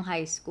natin nung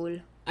high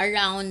school?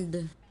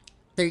 Around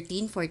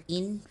 13,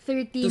 14?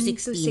 13 To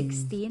to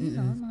 16. 16,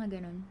 no? Mga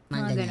ganun.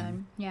 Mga ganun.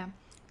 Yeah.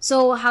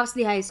 So, how's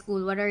the high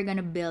school? What are you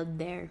gonna build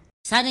there?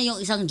 Sana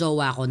yung isang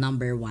jowa ko,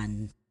 number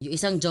 1. Yung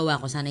isang jowa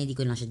ko, sana hindi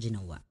ko lang siya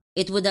ginawa.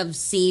 It would have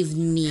saved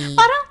me...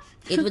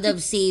 It would have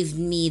saved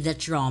me the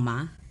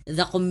trauma,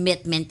 the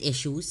commitment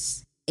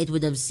issues. It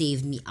would have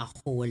saved me a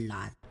whole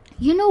lot.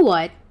 You know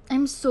what?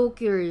 I'm so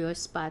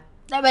curious, Pat.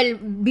 Well,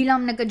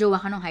 bilang nagka-jowa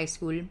ka nung high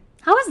school,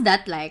 how was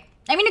that like?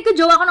 I mean,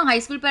 nagka-jowa ka nung high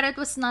school, pero it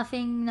was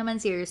nothing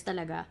naman serious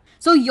talaga.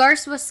 So,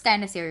 yours was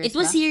kind of serious, It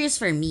was ba? serious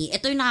for me.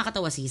 Ito yung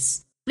nakakatawa,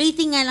 sis.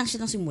 Plaything nga lang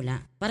siya ng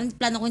simula. Parang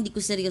plano ko hindi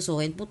ko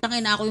seryosohin. Putang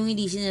ina ako yung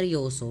hindi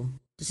sineryoso.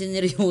 So,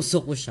 sineryoso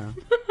ko siya.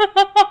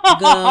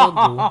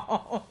 Gago.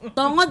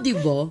 Tanga,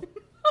 diba?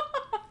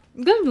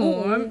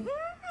 Ganun.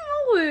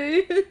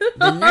 Okay.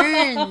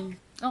 Ganun.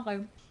 Okay.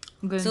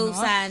 Ganun. So,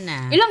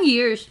 sana. Ilang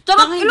years?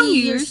 Tanga, Ilang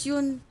hindi years?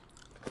 yun.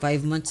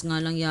 5 months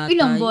nga lang yata.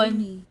 Ilang buwan?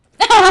 Yun, eh.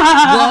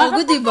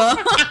 Gago, diba?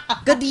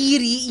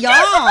 Kadiri.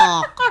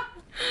 Yak!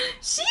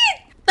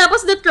 Shit!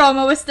 Tapos the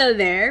trauma was still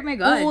there? My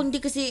God. Oo, hindi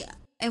kasi,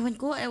 ewan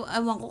ko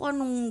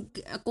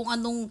kung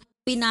anong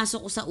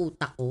pinasok ko sa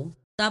utak ko.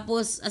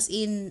 Tapos, as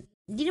in,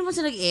 hindi naman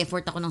sa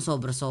nag-effort ako ng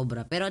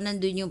sobra-sobra. Pero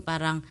nandun yung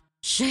parang,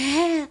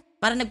 shit!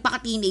 Parang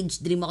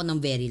nagpaka-teenage dream ako ng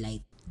very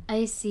light.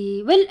 I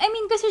see. Well, I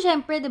mean, kasi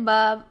syempre,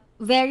 diba,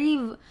 very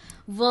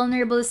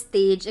vulnerable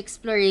stage,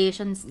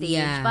 exploration stage.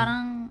 Yeah.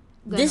 Parang,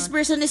 ganun. This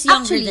person is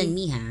younger Actually, than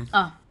me,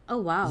 ha?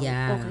 Oh, wow.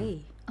 Yeah.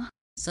 Okay.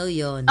 So,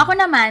 yun. Ako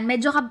naman,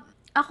 medyo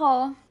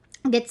ako,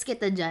 gets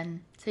kita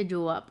dyan sa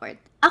jowa part.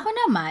 Ako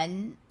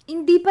naman,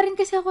 hindi pa rin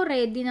kasi ako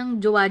ready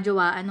ng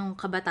jowa-jowaan nung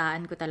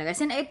kabataan ko talaga.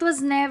 Since it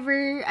was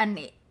never an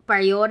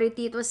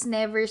priority. It was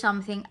never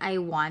something I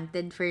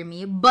wanted for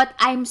me. But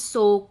I'm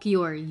so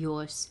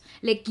curious.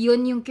 Like,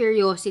 yun yung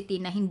curiosity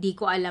na hindi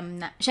ko alam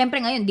na... Syempre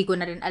ngayon, hindi ko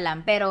na rin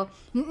alam. Pero,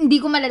 hindi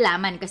ko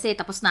malalaman kasi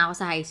tapos na ako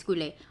sa high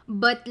school eh.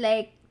 But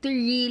like, to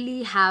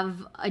really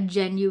have a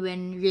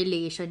genuine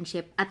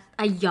relationship at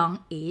a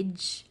young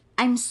age,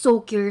 I'm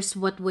so curious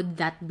what would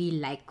that be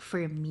like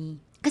for me.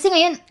 Kasi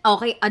ngayon,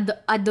 okay,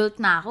 adult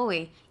na ako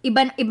eh.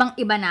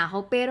 Ibang-iba na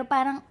ako. Pero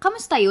parang,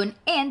 kamusta yun?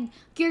 And,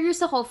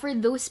 curious ako for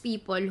those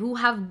people who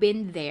have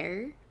been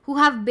there, who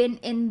have been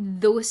in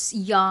those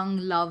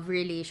young love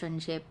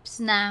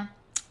relationships na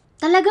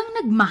talagang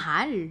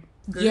nagmahal.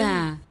 Girl.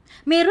 Yeah.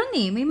 Meron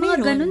eh. May mga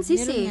ganun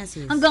sis eh. Nga,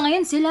 sis. Hanggang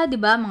ngayon sila, di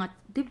ba? Mga,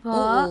 di ba?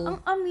 Oo. Ang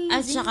amazing.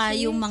 At saka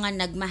sis. yung mga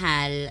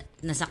nagmahal,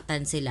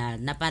 nasaktan sila,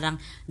 na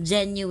parang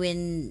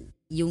genuine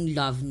yung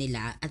love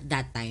nila at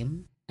that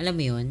time. Alam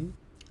mo yun?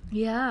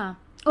 Yeah.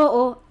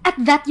 Oo.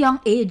 At that young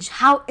age,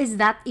 how is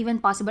that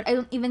even possible? I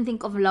don't even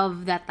think of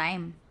love that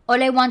time. All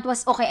I want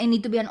was, okay, I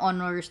need to be an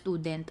honor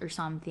student or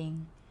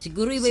something.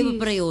 Siguro iba-iba Sis,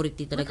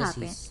 priority talaga, what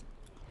happened? sis.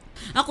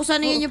 Ako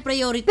sana yun yung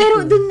priority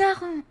Pero ko. dun na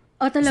ako.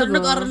 Oh, talaga? So,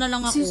 nag-aral na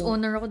lang ako. Sis,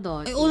 honor ako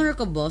dati. Ay, honor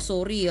ka ba?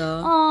 Sorry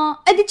ah.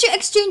 Did you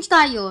exchange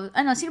tayo?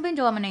 Ano, sino ba yung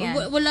jowa mo na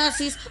yan? Wala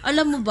sis.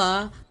 Alam mo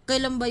ba,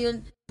 kailan ba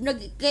yun?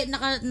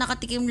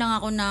 Nakatikim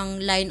lang ako ng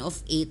line of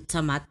 8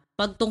 sa math.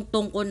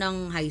 Pagtungtong ko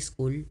ng high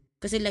school.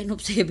 Kasi line of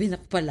 7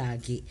 ako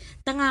palagi.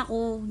 Tanga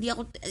ako. Hindi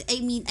ako,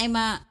 I mean,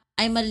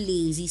 I'm a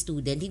lazy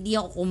student. Hindi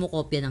ako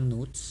kumukopya ng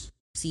notes.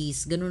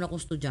 Sis, ganun akong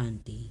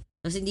estudyante.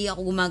 Kasi hindi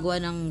ako gumagawa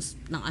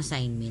ng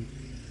assignment.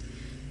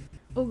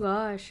 Oh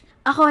gosh.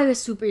 Ako, I was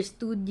super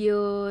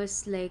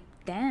studious. Like,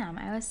 damn,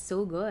 I was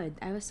so good.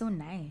 I was so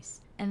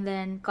nice. And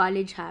then,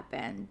 college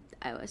happened.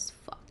 I was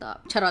fucked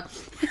up. Charot.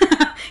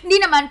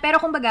 Hindi naman,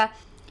 pero kumbaga,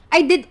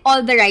 I did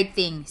all the right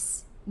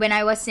things when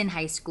I was in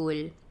high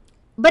school.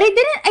 But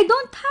I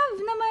don't have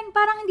naman,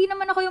 parang hindi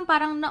naman ako yung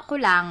parang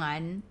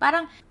nakulangan.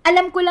 Parang,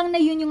 alam ko lang na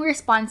yun yung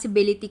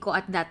responsibility ko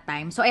at that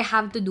time. So, I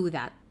have to do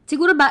that.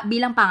 Siguro ba,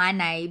 bilang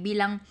panganay,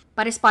 bilang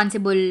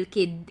pa-responsible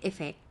kid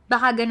effect,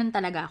 baka ganun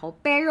talaga ako.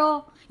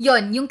 Pero,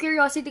 yun, yung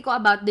curiosity ko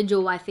about the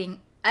jowa thing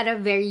at a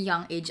very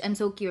young age, I'm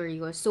so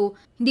curious. So,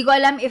 hindi ko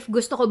alam if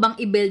gusto ko bang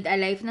i-build a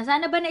life na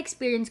sana ba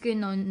na-experience ko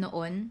yun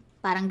noon.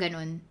 Parang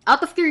ganun.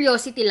 Out of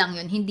curiosity lang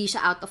yun, hindi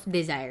siya out of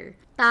desire.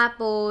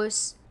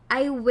 Tapos,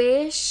 I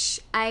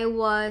wish I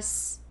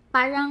was,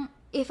 parang,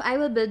 if I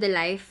will build a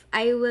life,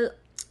 I will,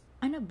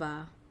 ano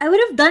ba? I would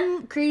have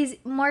done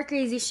more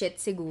crazy shit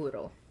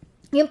siguro.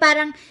 Yung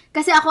parang,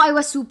 kasi ako, I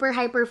was super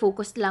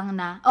hyper-focused lang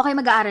na, okay,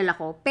 mag-aaral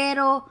ako.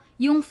 Pero,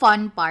 yung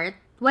fun part,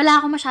 wala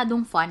ako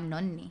masyadong fun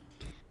nun eh.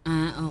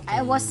 Okay.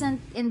 I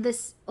wasn't in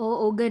this,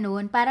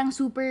 ganun. Parang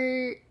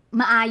super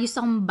maayos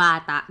akong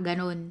bata,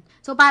 ganun.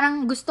 So,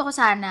 parang gusto ko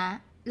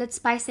sana, let's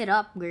spice it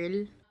up,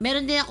 girl.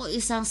 Meron din ako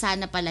isang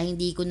sana pala,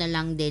 hindi ako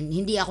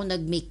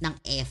nag-make ng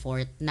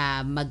effort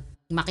na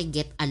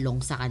makiget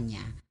along sa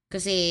kanya.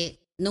 Kasi,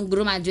 nung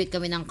graduate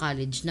kami ng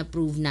college,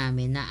 na-prove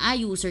namin na,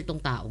 user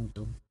tong taong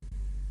to.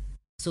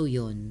 So,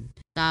 yun.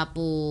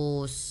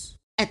 Tapos,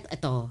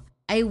 eto,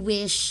 I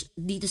wish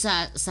dito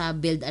sa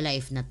Build a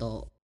Life na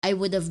to, I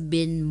would have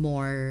been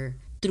more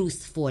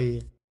truthful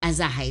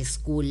as a high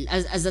school,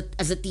 as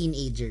a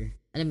teenager.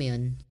 Alam mo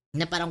yun?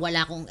 Na parang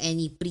wala akong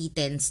any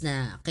pretense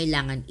na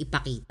kailangan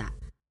ipakita.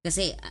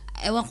 Kasi,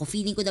 ewan ko,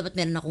 feeling ko dapat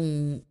meron akong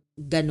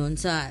ganun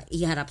sa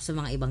iharap sa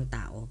mga ibang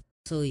tao.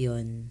 So,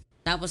 yun.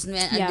 Tapos,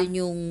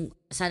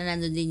 sana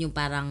nandun din yung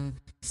parang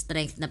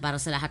strength na para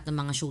sa lahat ng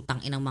mga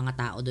shootang inang mga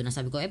tao doon na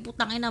sabi ko,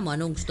 putang ina mo,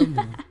 anong gusto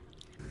mo?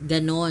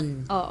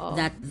 Ganon. Oo.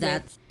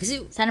 That.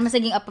 Kasi, Sana mas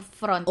naging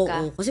upfront ka.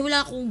 oo. Kasi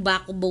wala akong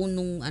backbone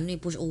nung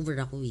push over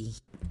ako eh.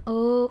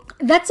 Oh,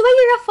 that's why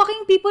you're a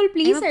fucking people I'm a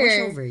pleaser.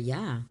 pushover,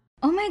 yeah.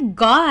 Oh my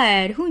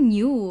God, who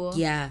knew?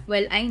 Yeah.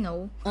 Well, I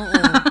know.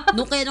 Oo.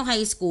 Nung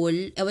high school,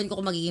 ewan ko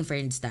kung magiging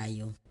friends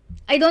tayo.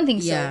 I don't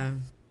think so.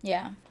 Yeah.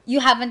 Yeah. You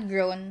haven't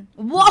grown.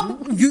 Wow!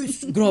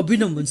 Yes! Grabe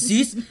naman,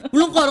 sis.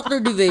 Walang character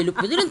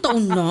development. Ilang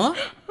taon na?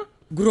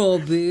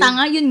 Grabe.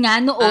 Tanga yun nga,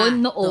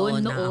 noon.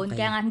 noon na,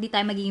 okay. Kaya nga hindi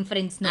tayo magiging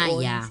friends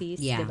noon,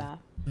 sis. Yeah. Diba?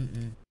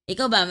 Mm-mm.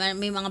 Ikaw ba,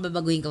 may mga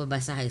babaguhin ka ba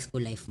sa high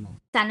school life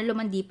mo? Sana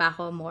lumandi pa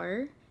ako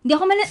more. Hindi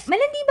ako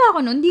malandi ba ako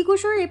noon? Hindi ko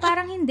sure eh.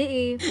 Parang hindi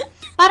eh.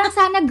 Parang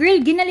sana, girl,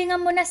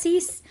 ginalingan mo na,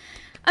 sis.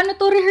 Ano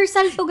to,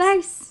 rehearsal to,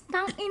 guys.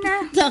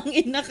 Tangina.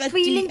 Tangina ka,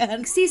 Feeling,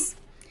 Gian. sis.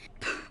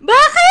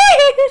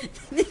 Bakit?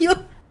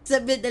 Yung sa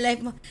build the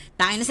life mo,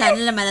 tangina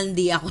sana naman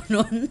hindi ako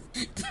nun.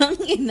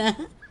 Tangina.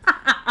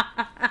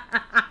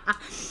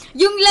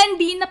 Yung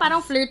landi na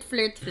parang flirt,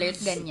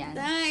 ganyan.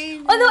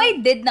 Tangina. Although I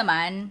did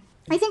naman.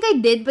 I think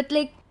I did, but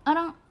like,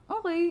 parang,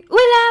 okay.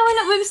 Wala.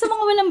 Gusto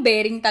mga walang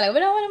bearing talaga.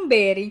 Walang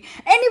bearing.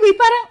 Anyway,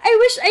 parang, I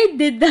wish I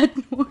did that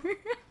more.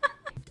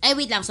 Ay,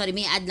 wait lang. Sorry,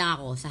 may add lang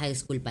ako sa high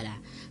school pala.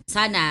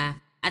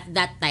 Sana, at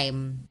that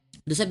time,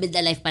 doon sa build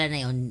a life pala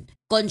na yun,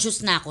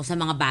 conscious na ako sa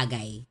mga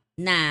bagay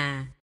na,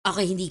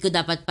 okay, hindi ko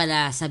dapat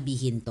pala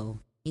sabihin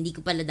to. Hindi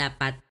pala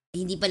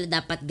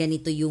dapat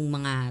ganito yung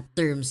mga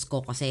terms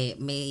ko kasi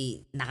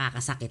may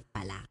nakakasakit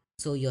pala.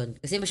 So, yun.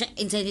 Kasi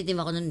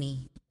insensitive ako nun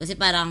eh. Kasi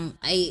parang,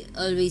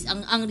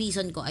 ang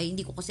reason ko ay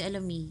hindi ko kasi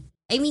alam eh.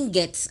 I mean,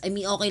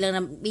 okay lang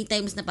na, may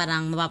times na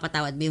parang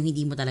mapapatawad mo yung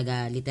hindi mo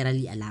talaga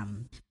literally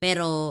alam.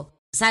 Pero,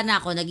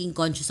 sana ako, naging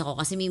conscious ako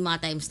kasi may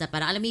mga times na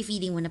parang, alam mo yung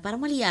feeling mo na parang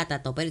mali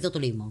yata to, pero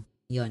itutuloy mo.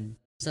 Yun.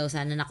 So,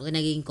 sana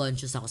naging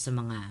conscious ako sa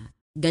mga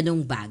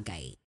ganong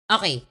bagay.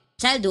 Okay,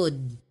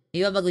 childhood.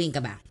 May babaguhin ka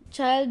ba?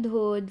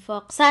 Childhood,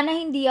 fuck. Sana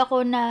hindi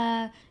ako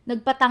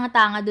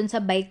nagpatanga-tanga dun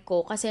sa bike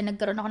ko kasi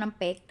nagkaroon ako ng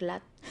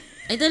peklat.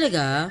 Ay,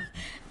 talaga?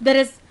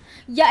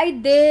 Yeah, I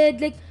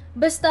did. Like,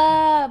 basta,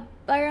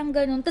 parang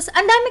ganun. Tapos,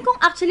 ang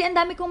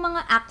dami kong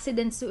mga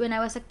accidents when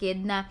I was a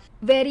kid na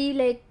very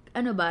like,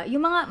 ano ba,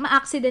 yung mga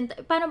ma-accident,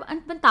 paano, ano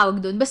tawag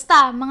doon?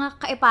 Basta,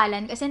 mga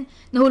kaipalan, kasi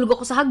nahulog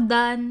ako sa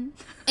hagdan.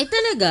 Ay,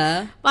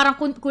 talaga? Parang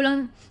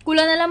kulang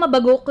na lang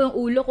mabagok yung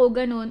ulo ko,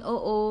 ganun,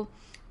 oo.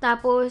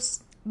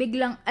 Tapos,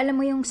 biglang, alam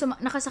mo yung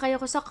nakasakay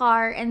ako sa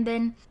car, and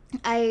then,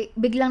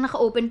 biglang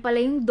naka-open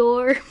pala yung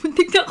door.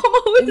 Muntik na ako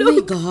mahulog. Oh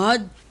my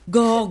God!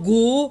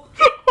 Gago!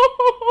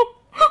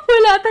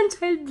 Wala tang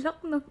child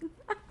lock nun.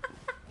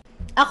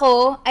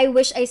 Ako, I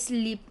wish I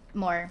sleep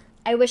more.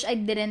 I wish I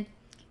didn't,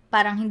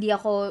 parang hindi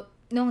ako,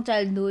 nung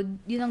childhood,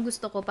 yun ang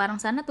gusto ko, parang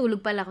sana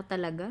tulog pala ako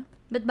talaga.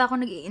 Ba't ba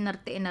ako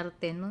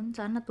nag-iinarte-inarte nun?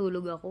 Sana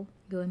tulog ako.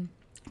 Yun.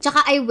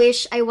 Tsaka I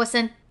wish I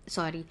wasn't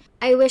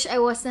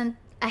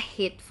a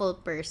hateful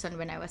person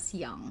when I was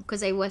young.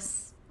 Because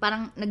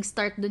parang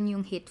nag-start dun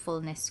yung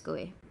hatefulness ko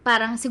eh.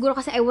 Parang siguro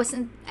kasi I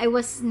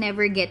was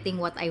never getting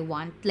what I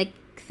want. Like,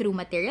 through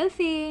material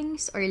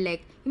things, or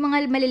like, yung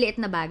mga maliliit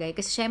na bagay.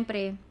 Kasi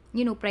syempre,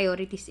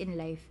 priorities in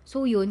life.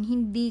 So yun,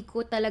 hindi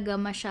ko talaga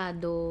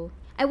masyado,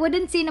 I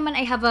wouldn't say naman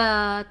I have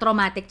a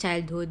traumatic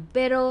childhood,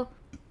 pero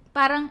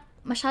parang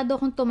masyado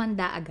akong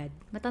tumanda agad.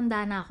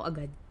 Matanda na ako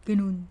agad.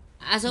 Ganun.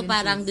 So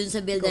parang dun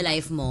sa build a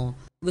life mo,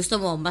 gusto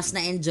mo, mas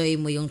na-enjoy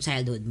mo yung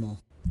childhood mo.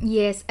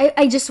 Yes.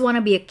 I just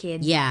wanna be a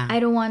kid. Yeah.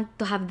 I don't want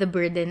to have the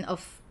burden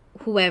of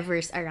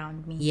whoever's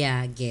around me.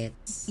 Yeah,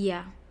 gets.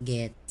 Yeah.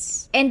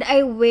 Gets. And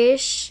I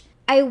wish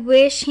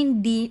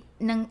hindi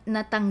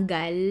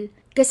natanggal.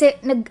 Kasi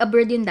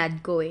nag-abroad yung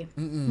dad ko eh.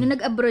 Nung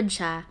nag-abroad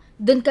siya,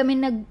 doon kami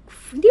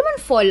hindi man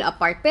fall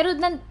apart, pero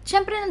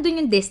syempre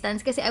nandun yung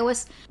distance kasi I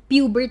was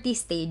puberty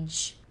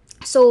stage.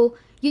 So,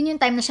 yun yung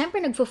time na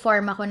syempre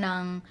nagfo-form na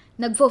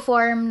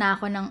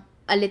ako ng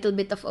a little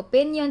bit of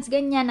opinions,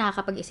 ganyan,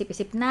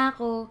 nakakapag-isip-isip na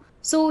ako.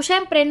 So,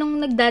 syempre,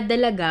 nung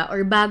nagdadalaga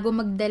or bago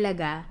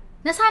magdalaga,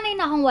 nasanay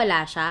na akong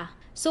wala siya.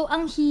 So,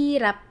 ang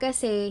hirap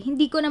kasi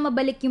hindi ko na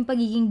mabalik yung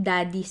pagiging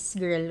daddy's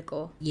girl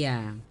ko.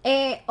 Yeah.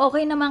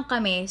 Okay naman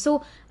kami.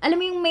 So, alam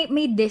mo yung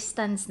may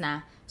distance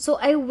na. So,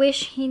 I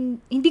wish,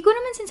 hindi ko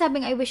naman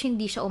sinasabing I wish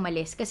hindi siya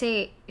umalis.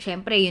 Kasi,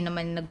 syempre, yun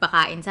naman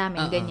nagpakain sa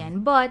amin,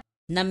 ganyan. But,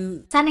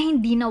 sana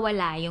hindi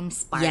nawala yung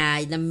spark.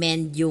 Yeah,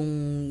 na-mend yung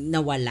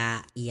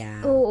nawala.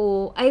 Yeah.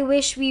 Oo. I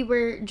wish we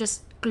were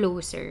just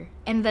closer.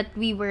 And that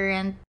we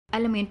weren't,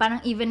 alam mo yun,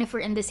 parang even if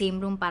we're in the same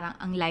room, parang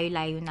ang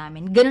layo-layo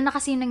namin. Ganun na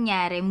kasi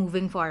nangyari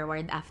moving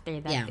forward after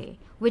that eh.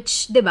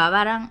 Which, diba,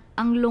 parang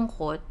ang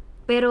lungkot.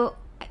 Pero,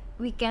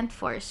 we can't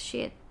force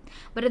shit.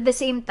 But at the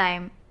same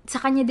time, sa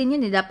kanya din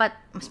yun eh. Dapat,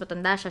 mas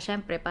matanda siya,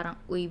 syempre, parang,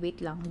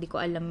 wait lang, hindi ko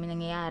alam yung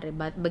nangyayari.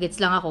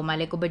 Bagets lang ako,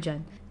 malay ko ba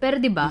dyan? Pero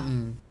diba,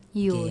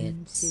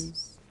 yun,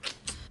 sis.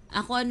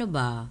 Ako ano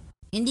ba?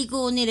 Hindi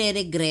ko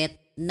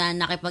nire-regret na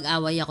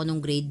nakipag-away ako nung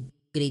grade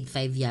 5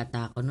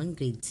 yata ako, nung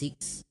grade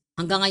 6.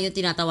 Hanggang ngayon,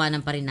 tinatawanan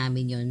pa rin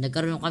namin yun.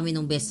 Nagkaroon kami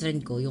nung best friend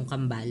ko, yung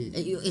kambal,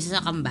 yung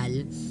isa sa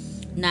kambal,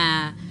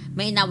 na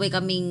may inaway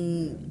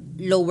kaming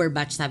lower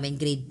batch namin,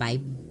 grade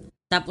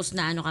 5. Tapos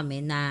na ano kami,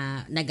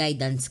 na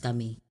guidance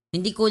kami.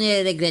 Hindi ko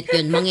nire-regret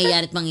yun.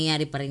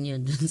 Mangyayari pa rin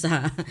yun dun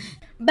sa...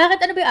 Bakit?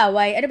 Ano ba yung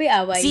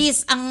away?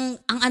 Sis, ang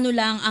ano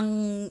lang,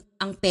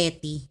 ang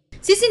petty.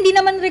 Sis, hindi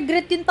naman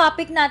regret yung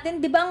topic natin.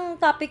 Di ba ang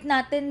topic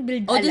natin,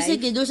 build a life?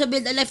 Sige, doon sa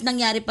build a life,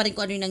 nangyari pa rin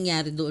kung ano yung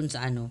nangyari doon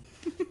sa ano.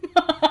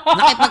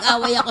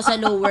 Nakipag-away ako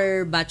sa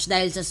lower batch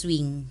dahil sa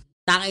swing.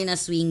 Takay na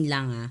swing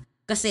lang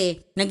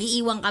Kasi,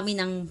 nagiiwan kami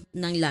ng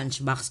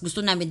lunchbox. Gusto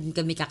namin din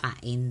kami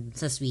kakain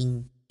sa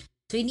swing.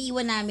 So,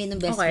 iniiwan namin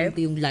ng best friend ko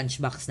yung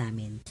lunchbox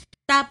namin.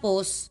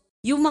 Tapos,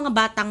 yung mga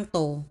batang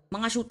to,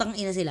 mga shootang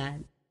ina sila,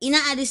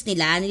 inaalis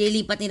nila,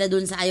 nililipat nila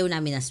doon sa ayaw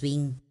namin na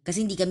swing.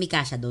 Kasi hindi kami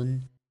kasya doon.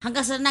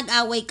 Hanggang sa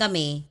nag-away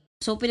kami,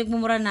 So,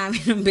 pinagmumura namin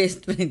ng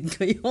best friend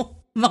ko yung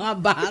mga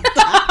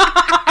bata.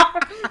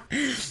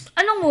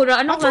 Anong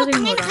mura? Anong klaseng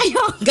Putangin mura?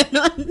 kayo,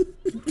 ganon.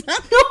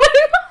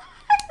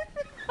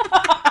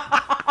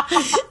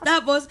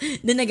 Tapos,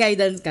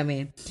 guidance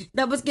kami.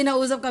 Tapos,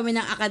 kinausap kami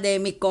ng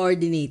academic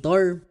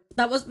coordinator.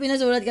 Tapos,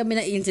 pinasulat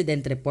kami ng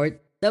incident report.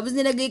 Tapos,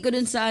 nilagay ko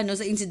dun sa,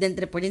 sa incident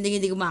report.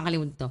 Hindi ko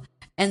makakalimutan to.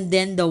 And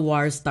then, the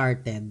war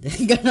started.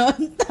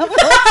 Ganon. Tapos,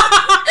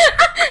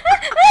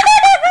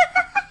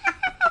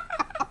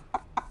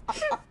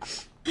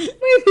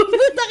 may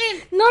bubutakin.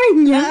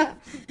 Narnia?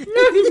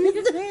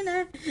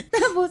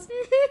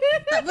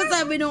 Tapos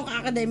sabi nung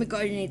academic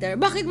coordinator,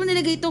 bakit mo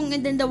nilagay itong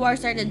and then the war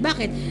started?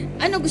 Bakit?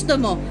 Ano gusto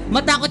mo?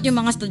 Matakot yung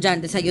mga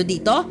estudyante sa'yo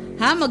dito?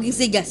 Ha? Maging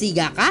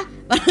siga-siga ka?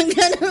 Parang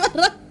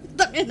gano'n.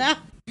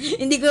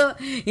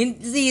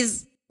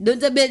 Sis, doon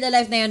sa Build a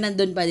Life na yun,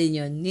 nandun pa din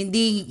yun.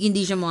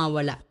 Hindi siya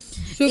mawawala.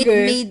 It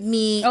Sugar. made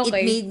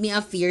me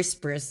a fierce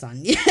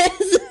person. Yes.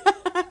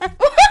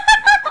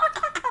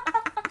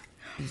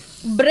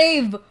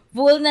 Brave,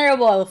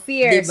 vulnerable,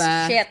 fierce,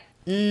 Diba? shit.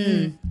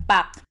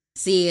 Pak.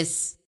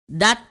 Sis,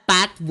 that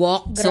path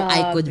walk so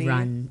I could Grabe.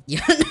 run.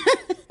 Yan.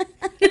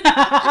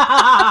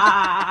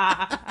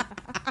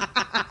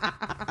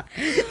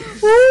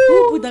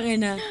 Putangin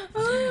na.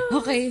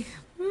 Okay.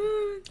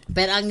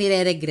 Pero ang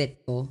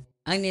nire-regret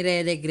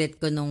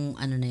ko nung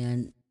ano na yun,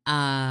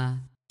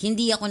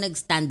 hindi ako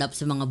nag-stand up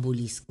sa mga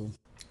bullies ko.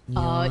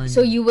 Yun.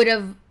 So you would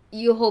have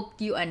I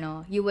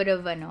know,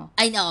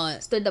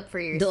 stood up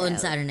for yourself. doon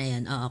sa ano na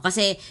yan. Oo.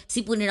 Kasi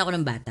sipunin ako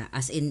ng bata.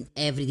 As in,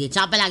 everyday.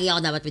 Tsaka palagi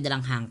ako dapat may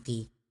dalang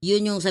hanky.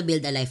 Yun yung sa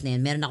Build a Life na yun.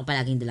 Meron ako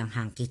palaging dalang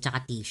hanky.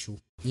 Tsaka tissue.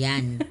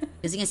 Yan.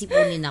 Kasi nga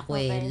sipunin ako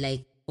Okay.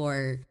 Like,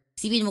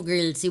 sipin mo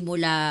girl,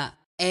 simula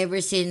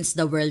ever since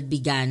the world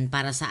began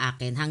para sa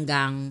akin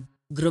hanggang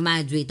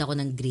graduate ako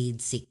ng grade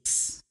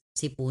 6.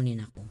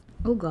 Sipunin ako.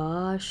 Oh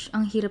gosh,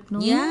 ang hirap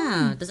nun.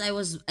 Yeah. Tapos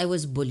I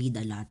was bullied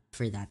a lot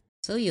for that.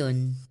 So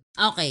yun.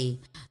 Okay.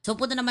 So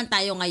punta naman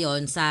tayo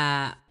ngayon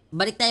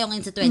balik tayo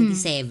ngayon sa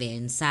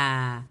 27 sa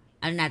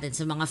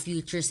sa mga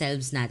future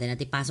selves natin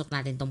at ipasok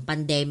natin tong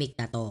pandemic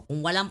na to.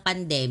 Kung walang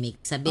pandemic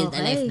sa Build a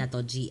Okay. Life na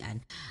to, Gian,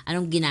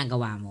 anong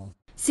ginagawa mo?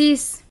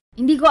 Sis,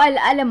 hindi ko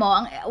alam mo,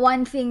 ang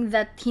one thing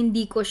that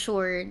hindi ko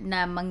sure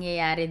na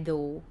mangyayari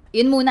though,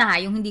 yun muna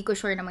yung hindi ko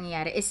sure na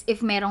mangyayari is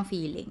if merong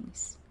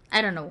feelings.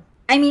 I don't know.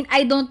 I mean,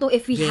 I don't know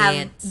if we have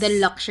Gets.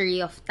 the luxury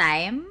of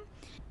time,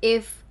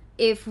 if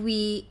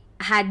we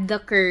had the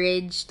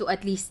courage to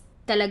at least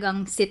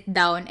talagang sit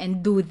down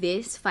and do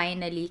this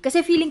finally.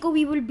 Kasi feeling ko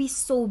we will be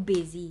so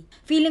busy.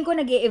 Feeling ko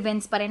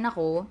nag-e-events pa rin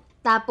ako,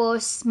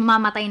 tapos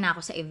mamamatay na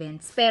ako sa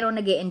events, pero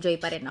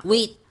nag-e-enjoy pa rin ako.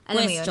 Wait,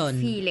 Alam question. mo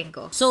yun, feeling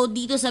ko. So,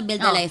 dito sa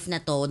Build a Oh. Life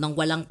na to, nang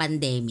walang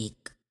pandemic,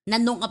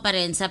 nandun ka pa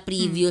rin sa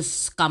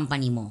previous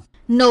company mo.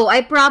 No, I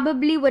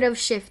probably would have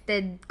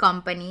shifted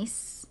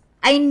companies.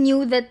 I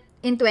knew that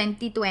in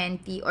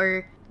 2020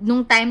 or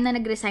nung time na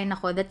nag-resign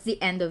ako, that's the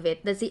end of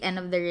it. That's the end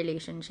of the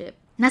relationship.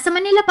 Nasa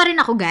Manila pa rin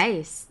ako,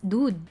 guys.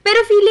 Dude. Pero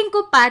feeling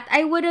ko, Pat,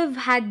 I would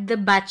have had the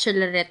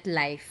bachelorette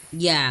life.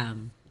 Yeah.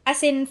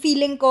 As in,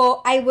 feeling ko,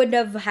 I would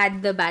have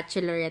had the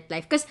bachelorette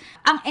life. Kasi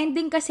ang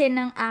ending kasi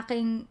ng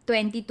aking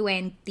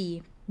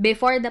 2020,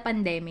 before the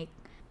pandemic,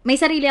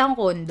 may sarili akong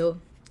kondo.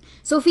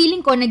 So,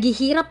 feeling ko,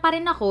 naghihirap pa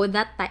rin ako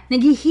that time.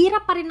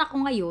 Naghihirap pa rin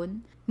ako ngayon.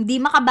 Hindi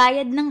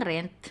makabayad ng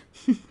rent.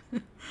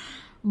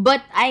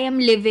 But I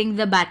am living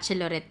the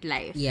bachelorette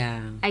life.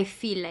 Yeah. I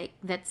feel like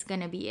that's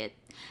gonna be it.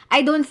 I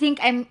don't think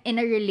I'm in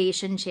a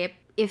relationship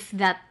if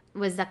that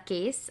was the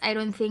case. I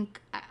don't think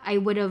I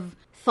would have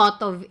thought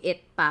of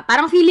it pa.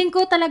 Parang feeling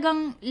ko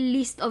talagang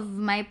list of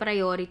my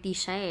priority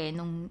siya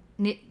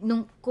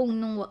kung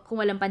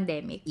walang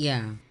pandemic.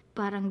 Yeah.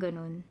 Parang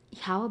ganun.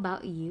 How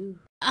about you?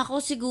 Ako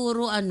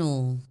siguro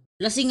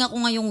lasing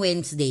ako ngayong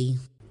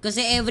Wednesday. Kasi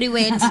every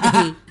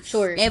Wednesday,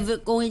 Sure.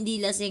 kung hindi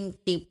lasing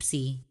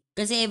tipsy.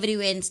 Kasi every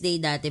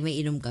Wednesday dati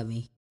may inom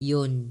kami.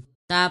 Yun.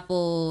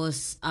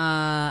 Tapos,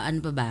 ano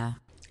pa ba?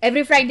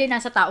 Every Friday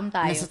nasa taom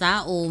tayo. Nasa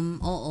taom,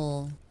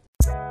 oo.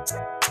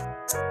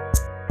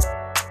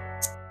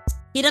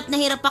 Hirap na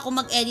hirap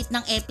ako mag-edit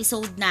ng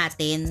episode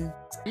natin.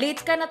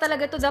 Late ka na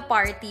talaga to the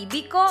party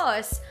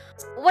because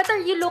what are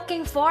you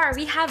looking for?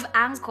 We have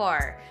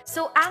Anchor.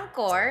 So,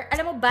 Anchor,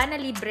 alam mo ba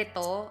na libre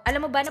to?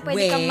 Alam mo ba na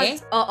pwede kang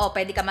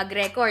pwede ka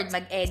mag-record,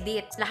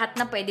 mag-edit, lahat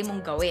na pwede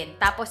mong gawin.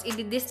 Tapos,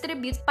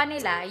 i-distribute pa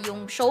nila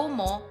yung show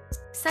mo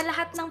sa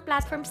lahat ng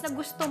platforms na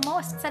gusto mo,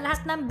 sa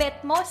lahat ng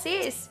bet mo,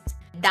 sis.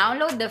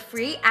 Download the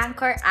free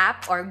Anchor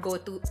app or go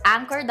to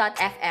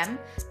anchor.fm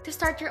to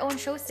start your own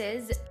show,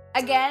 sis.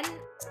 Again,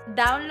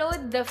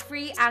 download the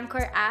free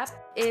Anchor app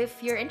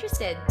if you're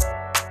interested.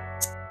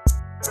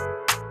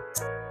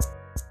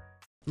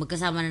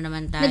 Magkasama na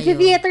naman tayo.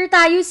 Nag-theater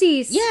tayo,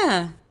 sis.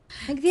 Yeah.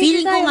 Nag-theater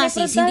Feeling ko tayo, nga may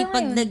sis, prod hindi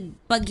tayo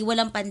pag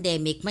walang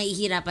pandemic,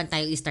 mahihirapan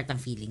tayo i-start ang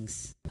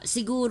feelings.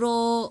 Siguro,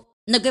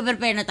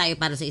 nag-prepare na tayo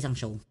para sa isang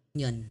show.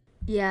 Yun.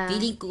 Yeah.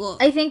 Feeling ko,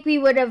 I think we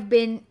would have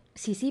been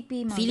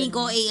CCP, mga feeling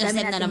ko ganun. Dami ASM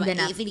na nating naman.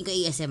 ganap. Feeling ko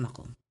ASM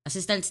ako.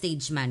 Assistant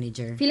Stage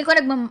Manager. Feeling ko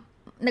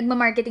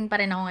nagma-marketing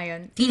pa rin ako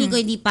ngayon. Feeling ko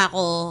hindi pa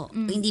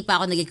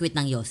ako nag-quit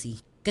ng Yossi.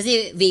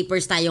 Kasi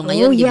vapors tayo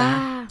ngayon, di ba?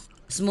 Yeah.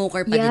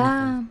 Smoker pa din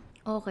ako.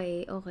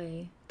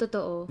 Okay.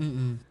 Totoo.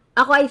 Mm-mm.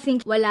 Ako, I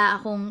think, wala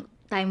akong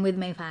time with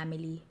my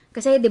family.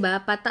 Kasi, di ba,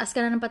 pataas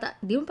ka na ng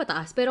pataas. Di mo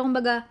pataas, pero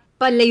kumbaga,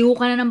 palayo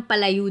ka na ng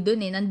palayo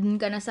dun eh. Nandun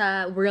ka na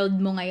sa world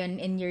mo ngayon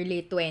in your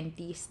late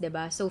 20s, di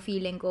ba? So,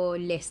 feeling ko,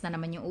 less na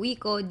naman yung uwi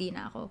ko, di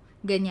na ako.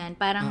 Ganyan.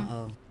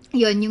 Parang,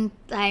 yun, yung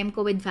time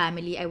ko with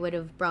family, I would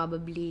have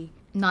probably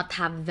not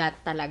have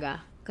that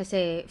talaga.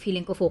 Kasi,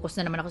 feeling ko, focus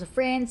na naman ako sa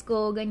friends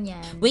ko,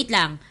 ganyan. Wait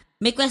lang,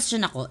 may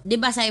question ako. Di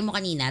ba sabi mo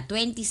kanina,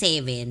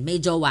 27, may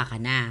jowa ka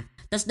na.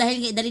 Tapos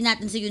dali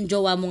natin sa yung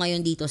jowa mo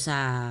ngayon dito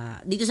sa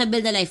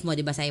Build a Life mo,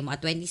 'di ba? Sabi mo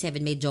at 27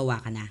 may jowa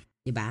ka na,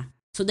 'di ba?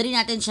 So dali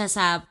natin siya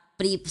sa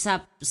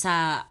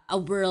a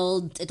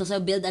world, ito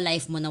sa Build a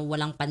Life mo na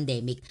walang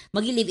pandemic.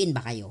 Magi-live-in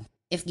ba kayo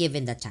if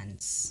given the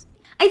chance?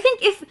 I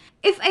think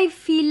if I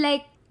feel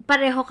like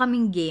pareho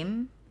kaming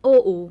game,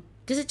 oo.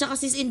 Kasi tsaka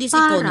sis in this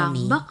Parang,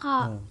 economy.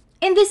 baka.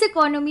 In this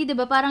economy, di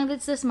ba, parang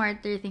that's the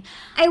smarter thing.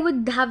 I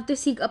would have to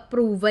seek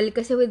approval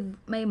kasi with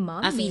my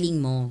mom.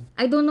 Feeling mo.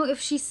 I don't know if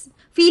she's,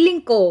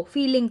 feeling ko,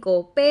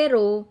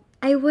 pero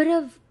I would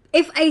have,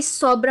 if I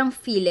sobrang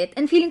feel it,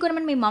 and feeling ko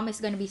naman my mom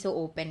is gonna be so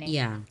open eh.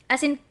 Yeah.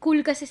 As in,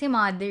 cool kasi si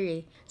mother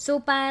eh. So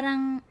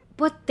parang,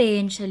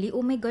 potentially,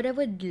 oh my God, I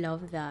would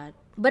love that.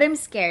 But I'm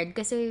scared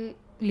kasi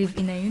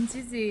live-in na yun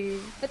sis eh.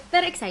 But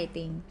very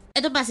exciting.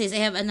 Ito pa sis,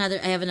 I have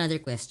another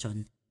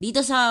question.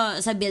 Dito sa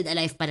Build a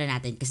Life para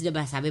natin, kasi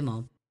diba sabi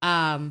mo,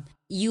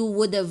 you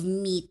would have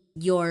meet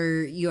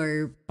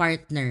your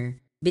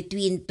partner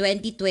between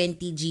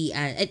 2019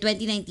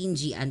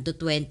 Gian to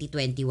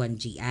 2021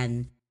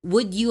 Gian.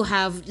 Would you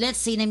have, let's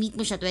say, na-meet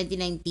mo siya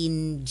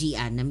 2019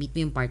 Gian, na-meet mo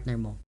yung partner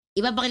mo.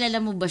 Ipapakilala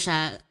mo ba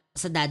siya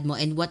sa dad mo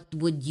and what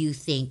would you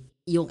think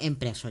yung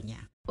impression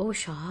niya? Oh,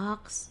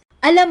 shucks.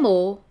 Alam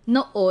mo,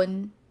 nung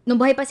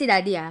buhay pa si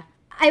daddy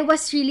I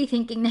was really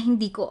thinking na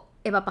hindi ko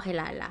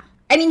ipapakilala.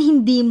 I mean,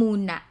 hindi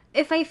muna.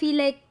 If I feel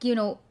like,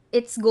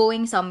 it's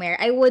going somewhere,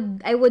 I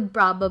would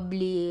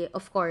probably,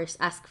 of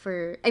course, ask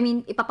for,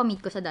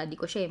 ipapamit ko sa daddy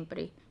ko,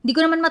 syempre. Hindi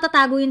ko naman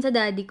matatago yun sa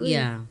daddy ko.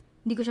 Yeah.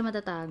 Hindi ko siya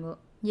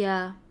matatago.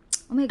 Yeah.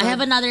 Oh my God. I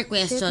have another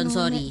question, Shit, no,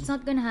 sorry. It's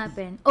not gonna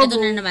happen. Ito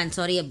go. na naman,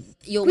 sorry.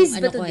 Yung Quiz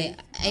ano ba ko today?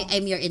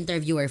 I'm your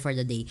interviewer for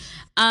the day.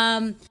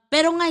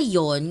 Pero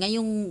ngayong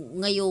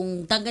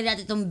tanggalin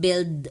natin itong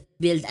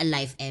build a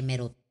life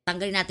emerald.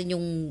 Tanggalin natin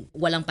yung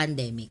walang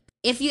pandemic.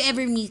 If you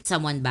ever meet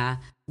someone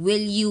ba,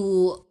 will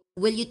you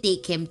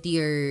take him to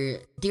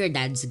your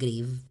dad's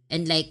grave?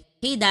 And like,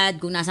 hey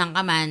dad, kung nasaan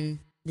ka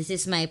man, this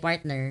is my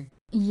partner.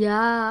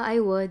 Yeah, I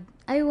would.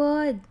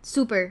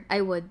 Super, I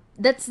would.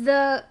 That's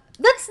the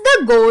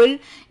goal.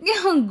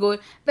 Yung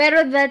goal.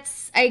 Pero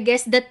that's, I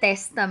guess, the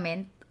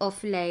testament of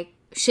like,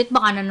 shit,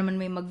 baka na naman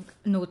may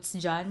mag-notes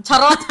dyan.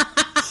 Charot!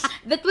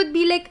 That would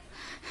be like,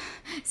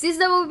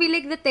 that would be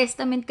like the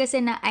testament kasi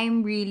na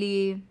I'm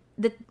really,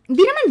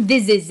 hindi naman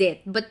this is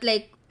it, but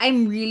like,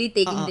 I'm really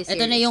taking this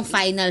seriously. Ito na yung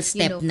final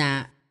step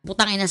na,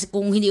 putang ina,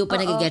 kung hindi ko pa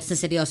nagigets na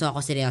seryoso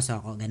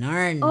ako,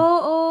 ganon.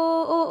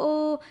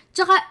 Oo.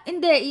 Tsaka,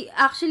 hindi,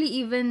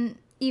 actually,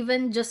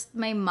 even just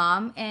my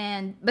mom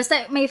and,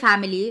 basta my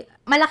family,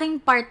 malaking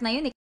part na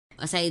yun eh.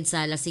 Aside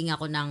sa lasing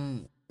ako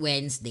ng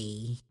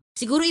Wednesday,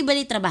 siguro iba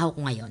na yung trabaho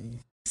ko ngayon.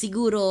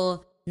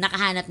 Siguro,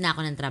 nakahanap na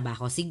ako ng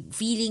trabaho.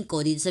 Feeling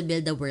ko, dito sa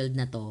Build the World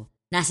na to,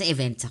 nasa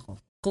events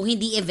ako. Kung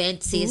hindi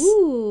events, sis,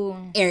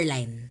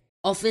 airline.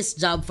 Office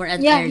job for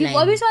an airline. Yeah, you've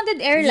always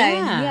wanted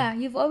airline. Yeah.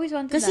 You've always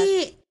wanted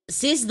Kasi,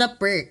 sis, the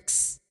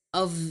perks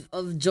of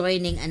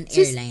joining an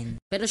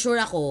airline. Pero sure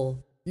ako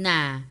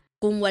na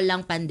kung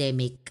walang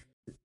pandemic,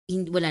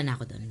 wala na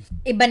ako doon.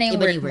 Iba na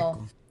yung work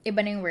mo. Iba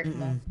na yung work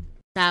mo.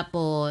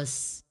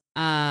 Tapos,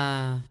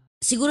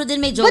 siguro din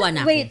may jowa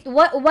na ako.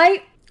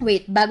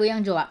 Wait, bago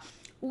yung jowa.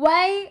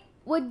 Why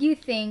would you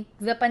think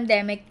the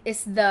pandemic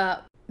is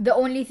the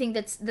only thing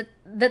that's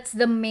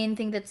the main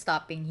thing that's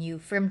stopping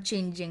you from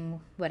changing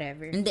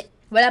whatever? Hindi.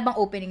 Wala bang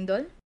opening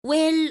doon?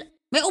 Well,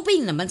 may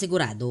opening naman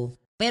sigurado.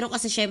 Pero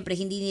kasi syempre,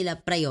 hindi nila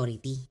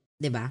priority.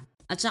 'Di ba?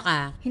 At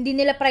saka, hindi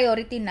nila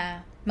priority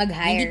na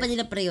mag-hire. Hindi pa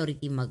nila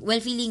priority well,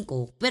 feeling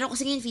ko. Pero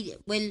kasi ngayon,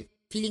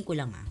 feeling ko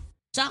lang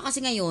Tsaka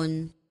kasi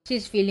ngayon,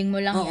 sis, feeling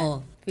mo lang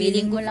oo, yan.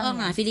 Feeling mo lang. Oo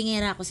nga,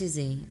 feelingera ako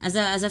sis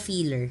as a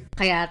feeler.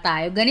 Kaya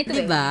tayo, ganito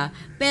diba?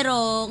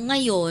 Pero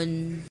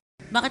ngayon,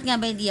 bakit nga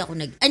ba hindi ako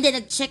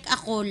nag-check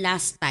ako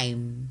last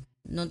time,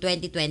 noong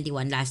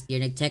 2021, last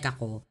year, nag-check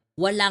ako,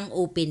 walang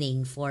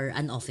opening for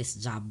an office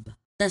job.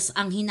 Tas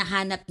ang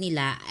hinahanap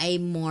nila ay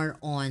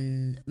more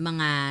on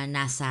mga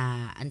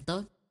nasa,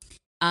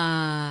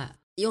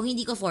 yung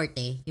hindi ko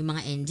forte, yung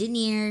mga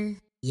engineer,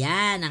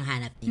 yan ang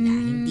hanap nila.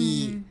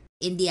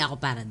 Hindi ako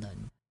para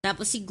doon.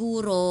 Tapos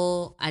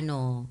siguro,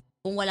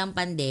 kung walang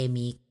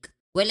pandemic,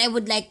 well, I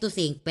would like to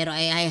think, pero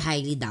I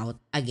highly doubt,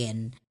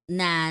 again,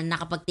 na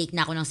nakapag-take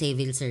na ako ng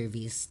civil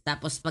service.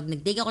 Tapos pag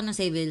nag-take ako ng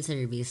civil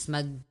service,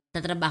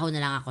 magtatrabaho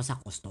na lang ako sa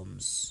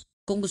customs.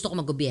 Kung gusto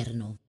ko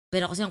mag-gobyerno.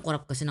 Pero kasi ang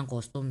corrupt kasi ng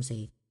customs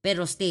eh.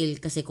 Pero still,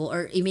 kasi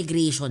or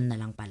immigration na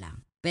lang pala.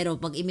 Pero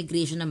pag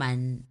immigration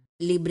naman,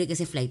 libre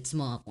kasi flights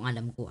mo kung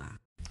alam ko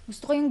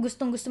Gusto ko yung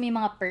gustong-gusto mo yung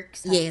mga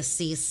perks. Ha? Yes,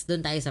 sis.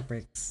 Doon tayo sa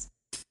perks.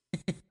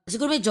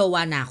 Siguro may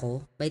jowa na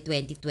ako by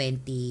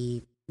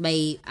 2020.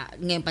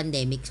 Ngayong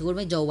pandemic. Siguro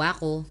may jowa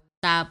ako.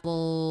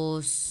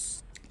 Tapos,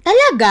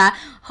 Talaga?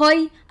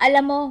 Hoy,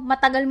 alam mo,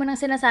 matagal mo nang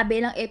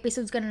sinasabi, ilang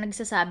episodes ka na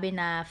nagsasabi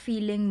na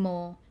feeling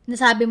mo,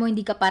 nasabi mo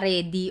hindi ka pa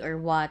ready or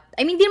what.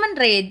 I mean, di naman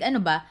ready,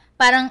 ano ba?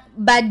 Parang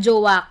bad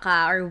jowa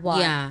ka or what.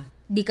 yeah.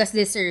 Di ka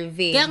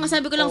deserving. Kaya nga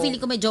sabi ko lang, Oh. feeling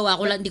ko may jowa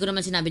ako lang. Hindi ko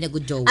naman sinabi na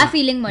good jowa.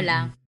 Feeling mo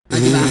lang.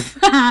 Diba?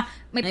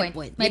 May May point.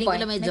 point. May Feeling ko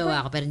point. lang may May jowa point.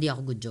 ako, pero hindi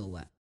ako good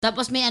jowa.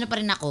 Tapos may ano pa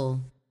rin ako.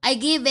 I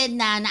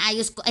given na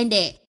naayos ko,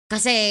 hindi.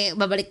 Kasi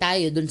babalik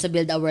tayo dun sa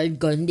Build a World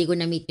ko. Hindi ko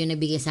na-meet yung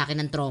nabigay sa akin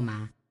ng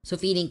trauma. So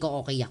feeling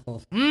ko okay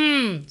ako.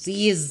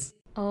 Sis.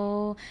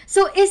 Oh.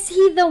 So, is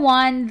he the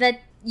one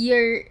that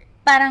you're,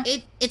 parang,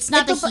 It's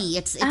not a Ito pa- he.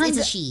 It's a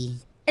hangga- she.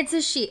 it's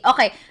a she.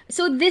 Okay.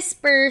 So, this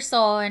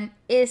person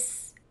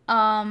is,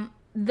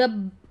 the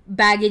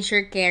baggage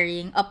you're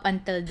carrying up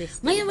until this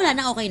day. Ngayon wala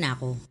na, okay na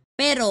ako.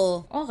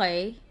 Pero,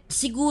 Okay.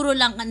 siguro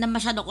lang na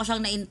masyado ko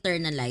siyang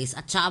na-internalize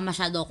at saka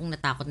masyado akong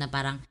natakot na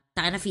parang,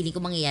 taka na feeling ko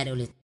mangyayari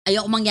ulit.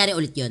 Ayoko mangyari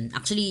ulit yun.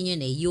 Actually,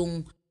 yun yung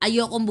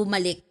ayokong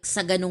bumalik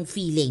sa ganong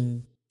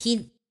feeling.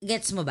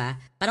 Gets mo ba?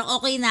 Parang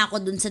okay na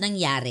ako dun sa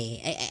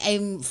nangyari.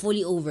 I'm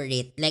fully over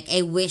it. Like,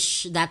 I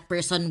wish that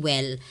person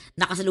well.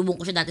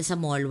 Nakasalubong ko siya dati sa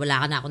mall.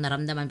 Wala ka na ako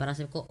naramdaman. Parang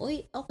sabi ko,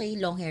 uy, okay,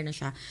 long hair na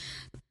siya.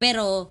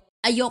 Pero,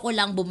 ayoko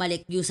lang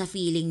bumalik yung sa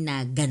feeling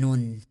na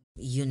ganun.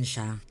 Yun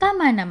siya.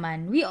 Tama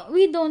naman. We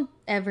don't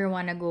ever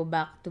wanna go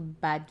back to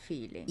bad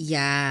feelings.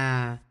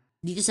 Yeah.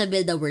 Dito sa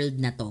Build a World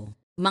na to,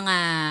 mga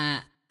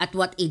at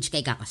what age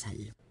ka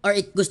ikakasal? Or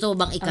gusto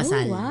mo bang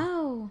ikasal? Oh,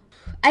 wow.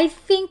 I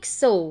think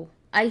so.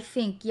 I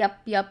think, yup.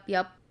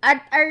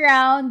 At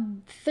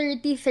around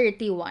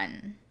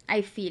 30-31, I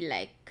feel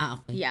like.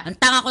 Okay. Yeah. Ang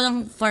tanga ko ng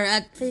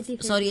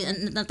 30, sorry,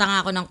 ang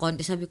tanga ko ng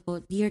konti. Sabi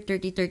ko, dear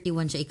 30-31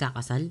 siya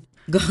ikakasal?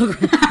 Gago.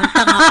 Ang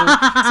tanga ko.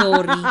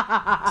 Sorry.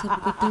 Sabi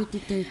ko,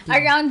 30-30.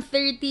 Around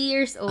 30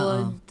 years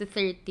old to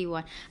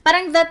 31.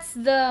 Parang that's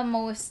the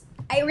most,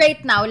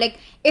 right now, like,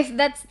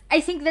 I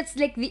think that's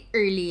like the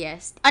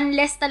earliest.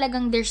 Unless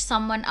talagang there's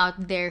someone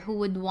out there who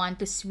would want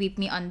to sweep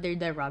me under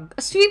the rug.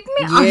 Sweep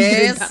me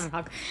Yes. under the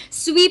rug.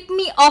 Sweep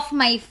me off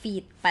my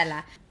feet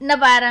pala. Na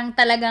parang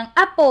talagang,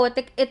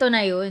 ito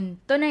na yun.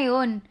 Ito na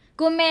yun.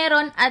 Kung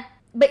meron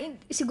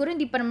siguro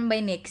hindi pa naman by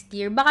next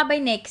year. Baka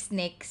by next,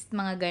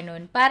 mga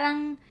ganun.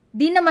 Parang,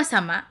 di na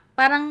masama.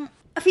 Parang,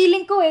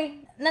 feeling ko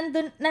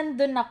nandun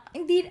ako.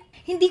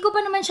 Hindi ko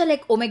pa naman siya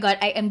like, oh my God,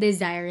 I am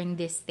desiring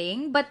this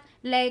thing. But,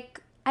 like,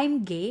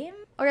 I'm game.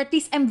 Or at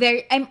least I'm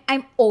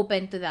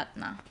open to that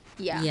na.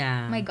 Yeah.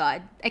 Yeah. My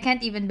God. I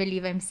can't even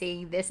believe I'm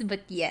saying this,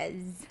 but yes.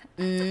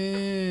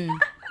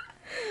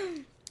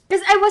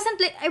 Because I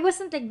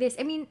wasn't like this.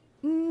 I mean,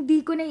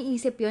 hindi ko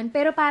naiisip yun.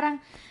 Pero parang,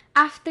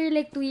 after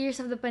like 2 years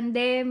of the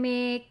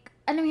pandemic,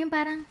 alam mo yun,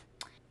 parang,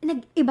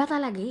 nag-iba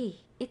talaga eh.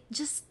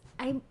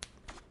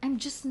 I'm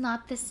just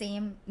not the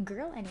same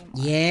girl anymore.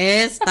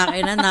 Yes,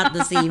 takin na, not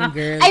the same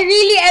girl. I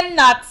really am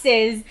not,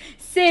 sis.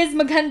 Sis,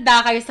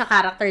 maghanda kayo sa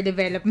character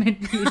development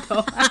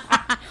dito.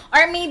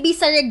 Or maybe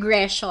sa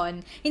regression.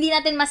 Hindi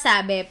natin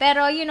masabi.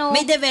 Pero, you know,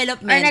 May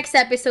development. our next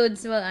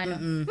episodes will,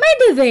 may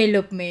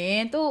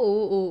development.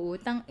 Oo.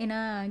 Tang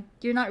ina,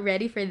 you're not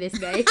ready for this,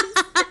 guys.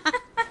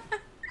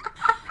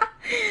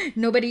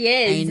 Nobody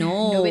is. I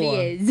know. Nobody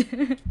is.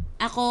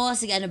 Ako,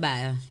 sige, ano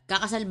ba?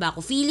 Kakasal ba ako?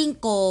 Feeling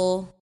ko,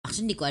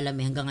 actually, hindi ko alam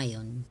hanggang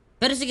ngayon.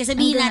 Pero sige,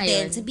 sabihin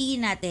Hanggang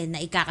natin na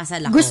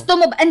ikakasal ako. Gusto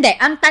mo ba? Hindi.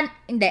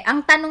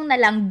 Ang tanong na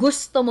lang,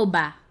 gusto mo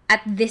ba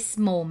at this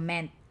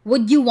moment?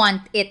 Would you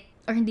want it?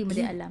 Or hindi mo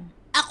din alam?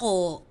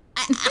 Ako,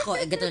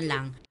 ganito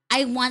lang.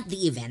 I want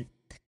the event.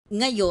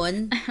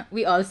 Ngayon,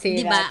 We all say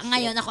di ba? that.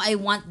 Ngayon ako, I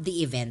want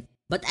the event.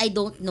 But I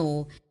don't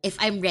know if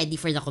I'm ready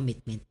for the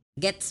commitment.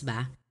 Gets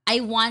ba? I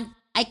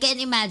can't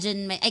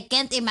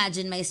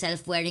imagine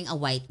myself wearing a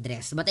white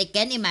dress. But I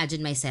can imagine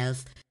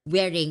myself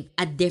wearing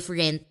a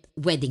different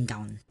wedding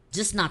gown.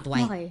 Just not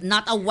white. Okay.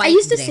 Not a white I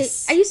used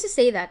dress. to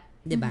say that.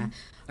 Diba?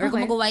 Or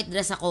kung Okay. mag-white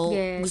dress ako,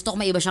 Yes. gusto ko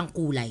may iba siyang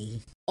kulay.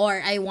 Or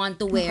I want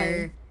to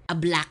wear a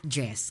black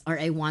dress. Or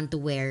I want to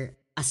wear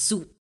a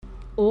suit.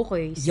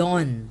 Okay.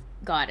 Yon.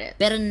 Got it.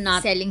 Pero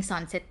not, Selling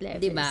sunset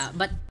levels. diba?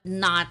 But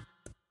not,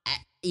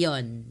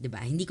 yon.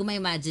 Diba? Hindi ko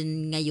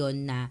ma-imagine ngayon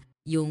na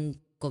yung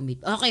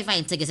commit. Okay,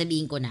 fine. Sige,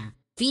 sabihin ko na.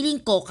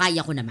 Feeling ko,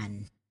 kaya ko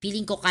naman.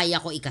 Feeling ko,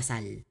 kaya ko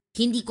ikasal.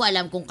 Hindi ko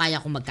alam kung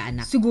kaya ko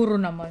magkaanak. Siguro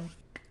naman.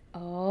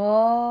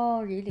 Oh,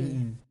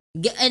 really?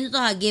 Ano to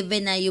ha,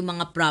 given na yung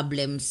mga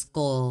problems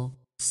ko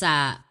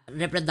sa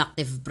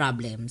reproductive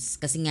problems.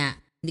 Kasi nga,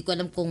 hindi ko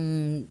alam kung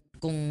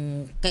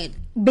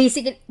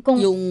Basically,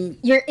 kung yung,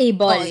 you're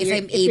able. if you're-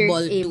 I'm if you're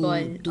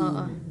able to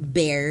oo.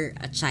 bear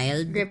a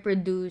child.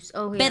 Reproduce.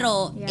 Oh, yeah. Pero,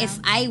 Yeah. if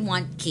I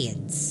want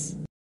kids,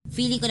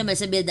 feeling ko naman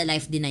sa Build a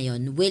Life din na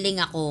yun, willing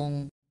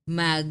akong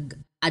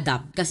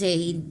mag-adopt.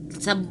 Kasi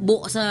sa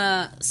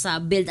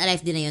Build a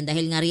Life din na yun,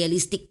 dahil nga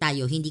realistic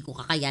tayo, hindi ko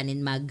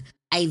kakayanin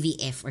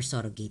mag-IVF or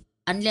surrogate.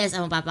 Unless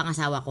ang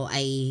mapapangasawa ko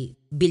ay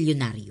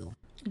bilyonaryo.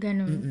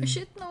 Ganun.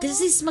 Shit, no.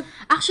 Kasi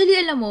Actually,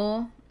 alam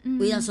mo,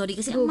 wait lang, sorry.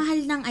 Kasi ang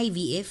mahal ng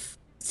IVF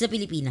sa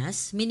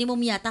Pilipinas,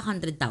 minimum yata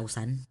 100,000.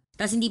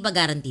 Tapos hindi pa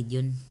guaranteed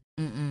yun.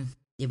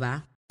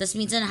 Diba? Tapos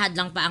minsan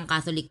hadlang pa ang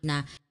Catholic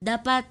na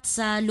dapat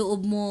sa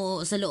loob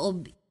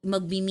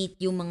mag-meet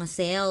yung mga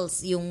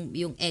cells,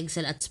 yung egg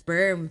cell at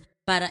sperm.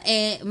 Para,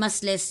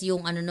 mas less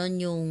yung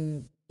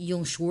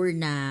yung sure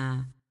na,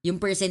 yung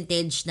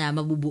percentage na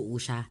mabubuo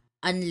siya.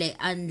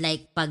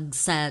 Unlike pag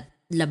sa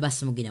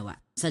labas mo ginawa.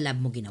 Sa lab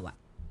mo ginawa.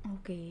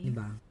 Okay.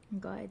 Diba?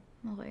 God.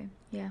 Okay.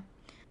 Yeah.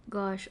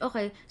 Gosh.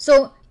 Okay.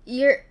 So,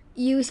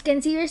 you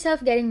can see yourself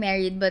getting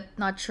married but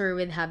not sure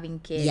with having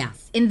kids. Yeah.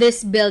 In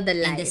this build a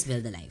life. In this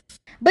build a life.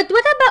 But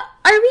what about,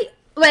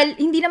 well,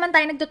 hindi naman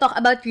tayo nagto-talk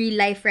about real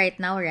life right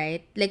now,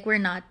 right? Like,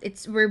 we're not.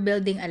 We're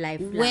building a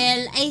life lang.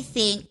 Well, I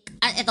think,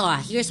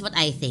 here's what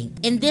I think.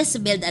 In this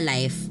build a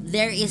life,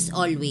 there is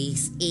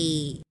always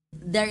a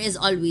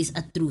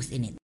truth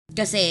in it.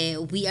 Kasi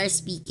we are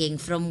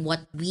speaking from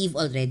what we've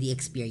already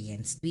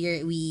experienced.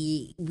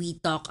 We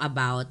talk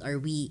about or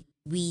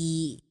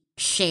we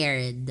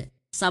shared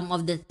some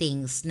of the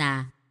things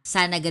na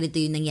sana ganito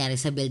yung nangyari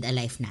sa build a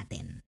life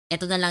natin.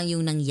 Ito na lang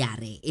yung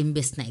nangyari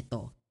imbes na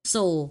ito.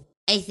 So,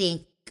 I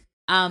think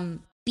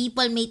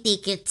people may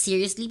take it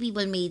seriously,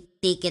 people may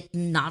take it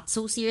not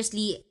so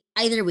seriously.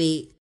 Either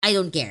way, I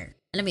don't care.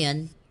 Alam mo yun?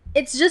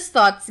 It's just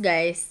thoughts,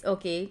 guys.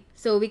 Okay?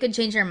 So, we could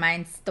change our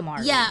minds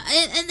tomorrow. Yeah,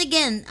 and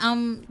again,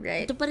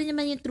 right. Ito pa rin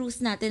naman yung truth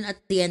natin at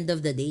the end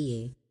of the day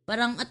eh.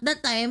 Parang at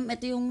that time,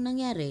 ito yung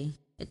nangyari.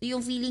 Ito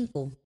yung feeling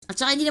ko. At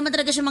saka hindi naman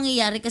talaga siya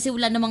mangyayari kasi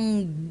wala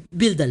namang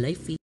build a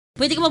life eh.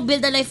 Pwede ka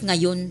mag-build a life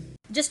ngayon.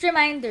 Just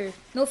reminder,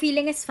 no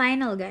feeling is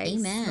final, guys.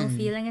 Amen. No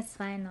feeling is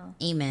final.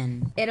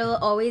 Amen. It'll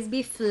always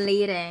be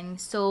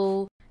fleeting.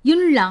 So,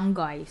 yun lang,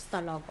 guys,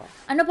 talaga.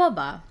 Ano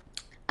ba?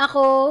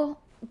 Ako,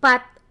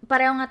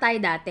 pareho nga tayo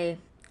dati.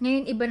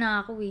 Ngayon, iba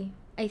na ako eh.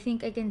 I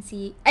think I can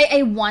see,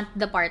 I want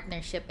the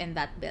partnership in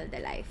that build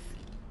a life.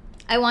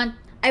 I want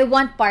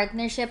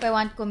partnership, I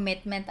want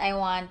commitment, I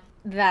want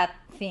that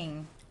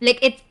thing.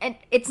 Like,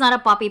 it's not a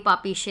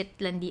poppy shit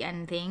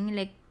landian thing.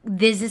 Like,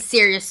 this is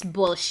serious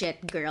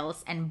bullshit,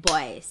 girls and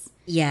boys.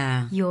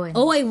 Yeah. Yun.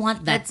 Oh, I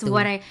want that That's too.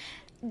 what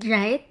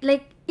right?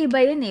 Like,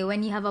 iba yun eh,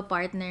 when you have a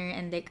partner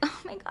and like, oh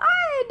my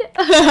God!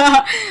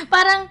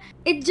 Parang,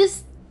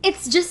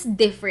 it's just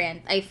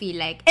different, I feel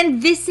like. And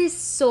this is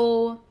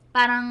so,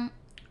 parang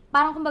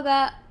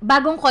kumbaga,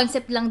 bagong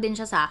concept lang din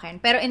siya sa akin.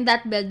 Pero in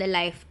that build a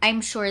life,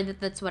 I'm sure that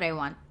that's what I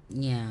want.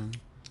 Yeah.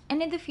 And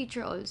in the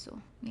future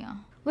also. Yeah.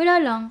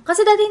 Wala lang.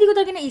 Kasi dati hindi ko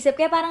talaga naisip.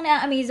 Kaya parang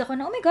na-amaze ako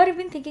na, oh my God, I've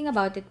been thinking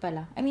about it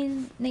pala. I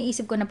mean,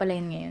 naisip ko na pala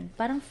yun ngayon.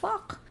 Parang,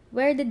 fuck.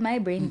 Where did my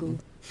brain go?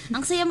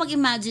 Ang saya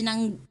mag-imagine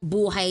ng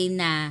buhay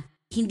na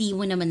hindi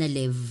mo naman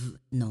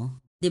na-live, no?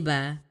 'Di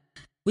ba?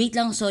 Wait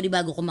lang, sorry,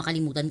 bago ko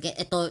makalimutan. Kaya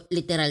ito,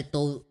 literal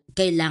to,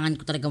 kailangan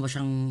ko talaga mo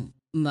siyang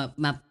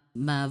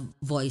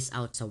ma-voice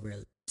out sa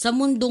world. Sa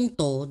mundong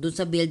to, dun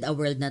sa build a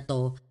world na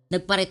to,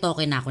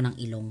 nagparetoke na ako ng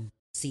ilong.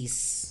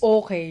 Sis.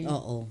 Okay.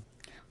 Oo.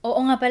 Oo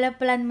nga pala,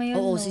 plan mo yun.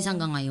 Oo, no? sis,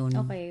 hanggang ngayon.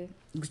 Okay.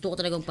 Gusto ko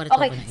talagang paretoke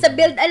Okay, ng ilong. sa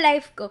build a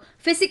life ko,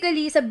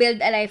 physically, sa build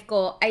a life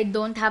ko, I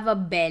don't have a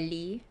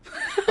belly.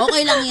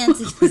 Okay lang yan,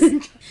 sis.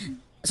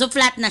 So,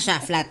 flat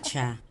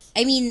siya.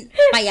 I mean,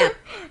 payat.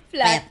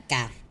 Flat. Payat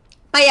ka.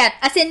 Payat.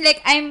 As in,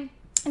 like,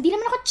 hindi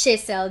naman ako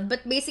chiseled,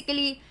 but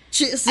basically,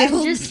 I'm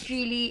just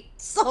really,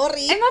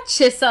 Sorry. I'm not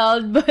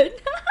chiseled,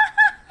 but,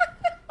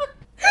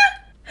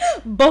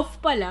 buff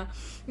pala.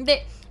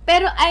 Hindi,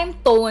 pero I'm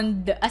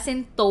toned, as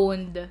in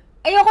toned.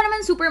 Ayoko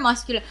naman super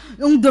muscular.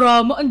 Yung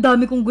drama, ang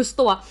dami kong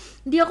gusto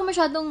Hindi ako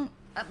masyadong,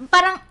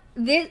 parang,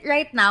 this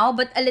right now,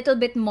 but a little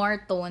bit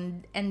more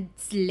toned and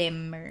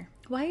slimmer.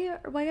 Why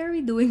are we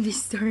doing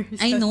this to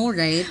ourselves? I know,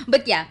 right?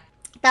 But yeah.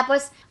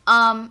 Tapos,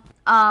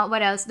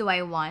 what else do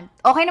I want?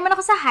 Okay naman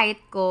ako sa height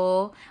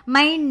ko.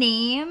 My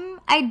name,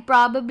 I'd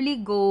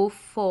probably go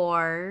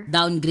for...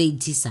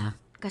 Downgrade, sis, ah.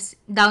 Kasi,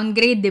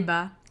 downgrade,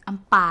 diba? Ang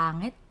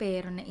pangit,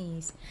 pero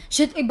nais.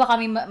 Shit, iba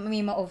kami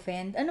may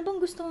ma-offend. Ano bang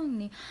gusto mong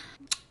name?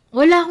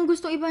 Wala akong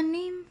gusto ibang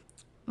name.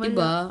 Wala.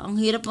 Diba? Ang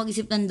hirap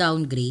mag-isip ng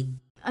downgrade.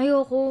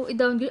 Ayoko,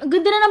 i-downgrade. Ang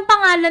ganda na ng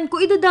pangalan ko,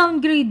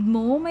 i-downgrade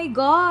mo. Oh my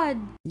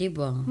God.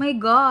 Diba? My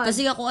God.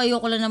 Kasi ako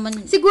ayoko lang naman,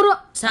 Siguro,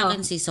 sa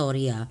akin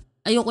sorry ah.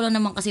 Ayoko lang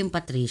naman kasi yung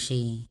Patricia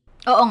eh.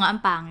 Oo nga, ang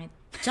pangit.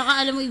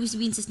 Tsaka alam mo, ibig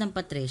sabihin sis ng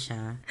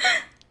Patricia,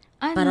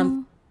 Ano? parang,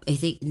 I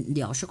think,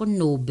 hindi ako sure kung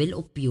noble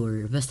o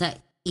pure. Basta,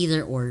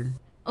 either or.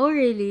 Oh,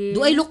 really?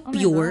 Do I look Oh my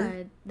pure?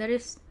 God. That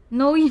is...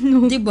 No, you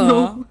know. Diba?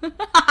 No.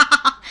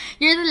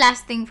 You're the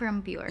last thing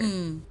from pure.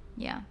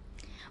 Yeah.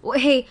 Oh,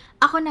 hey,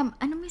 ako na...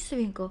 Ano may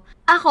sabihin ko?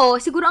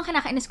 Ako, siguro ang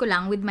kinakainis ko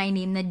lang with my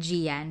name na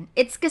Gian.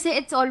 It's kasi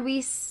it's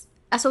always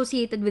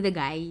associated with a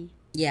guy.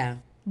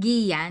 Yeah.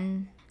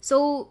 Gian.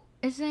 So,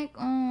 it's like,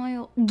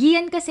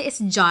 Gian kasi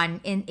is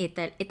John in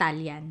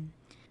Italian.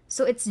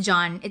 So, it's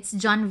John. It's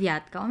John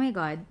Viatka. Oh my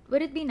God. Would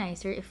it be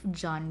nicer if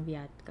John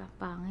Viatka?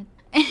 Pangit.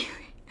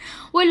 Anyway.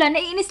 Wala,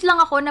 naiinis lang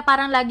ako na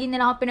parang lagi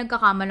nila ako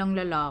pinagkakamalang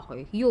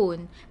lalaki.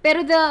 Yun.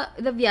 Pero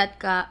the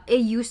Vyatka, I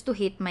used to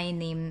hate my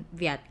name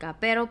Vyatka.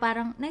 Pero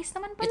parang nice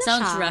naman pala It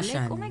sounds siya.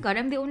 Russian. Like, oh my God,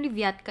 I'm the only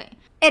Vyatka.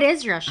 It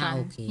is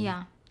Russian. Okay.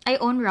 Yeah. I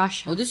own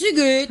Russia. O, di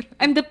sige.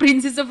 I'm the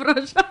princess of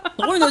Russia.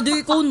 Ako na, di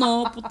ikaw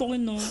na.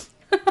 Putokin na.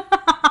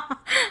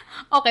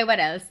 Okay,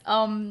 what else?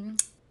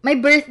 My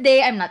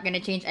birthday, I'm not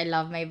gonna change. I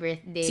love my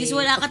birthday. Sis,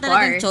 wala ka Of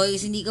talagang course.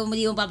 choice. Hindi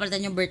mo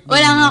papalitan yung birthday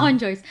Wala mo. nga akong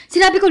choice.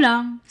 Sinabi ko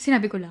lang.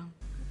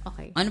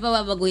 Okay. Ano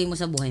pa babaguhin mo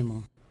sa buhay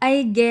mo?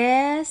 I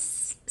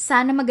guess,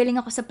 sana magaling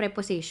ako sa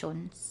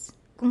prepositions.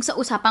 Kung sa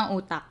usapang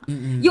utak.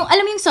 Yung,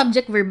 alam mo yung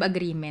subject-verb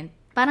agreement,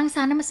 parang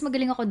sana mas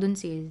magaling ako dun,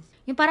 sis.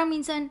 Yung parang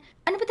minsan,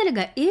 ano ba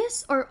talaga?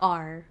 Is or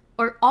are?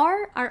 Or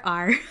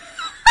are?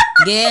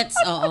 Gets?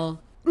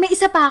 Oo. May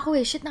isa pa ako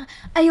Shit na.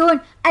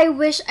 Ayun, I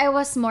wish I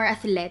was more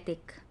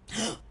athletic.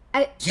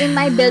 In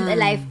my build a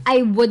life, I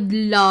would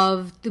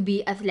love to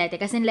be athletic.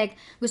 As in like,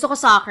 gusto ko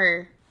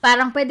soccer.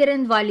 Parang pwede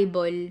rin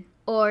volleyball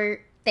or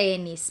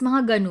tennis.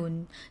 Mga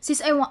ganun.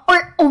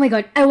 Oh my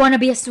God, I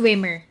wanna be a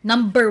swimmer.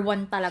 Number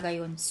 1 talaga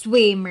yun.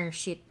 Swimmer,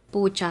 shit.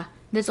 Pucha.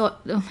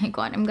 Oh my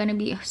God, I'm gonna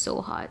be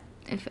so hot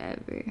if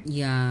ever.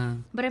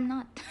 Yeah. But I'm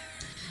not.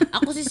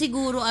 Ako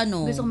siguro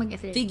Gusto ko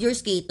mag-athletic. figure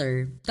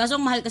skater. Kaso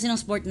ang mahal kasi ng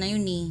sport na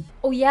yun eh.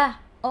 Oh yeah.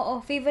 Oo,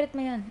 favorite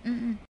mo yun.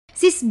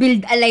 Sis,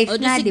 build a life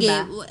na, di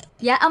ba?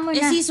 Yaan mo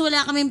na. Sis,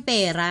 wala kaming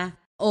pera.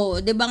 O,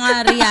 di ba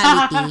nga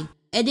reality?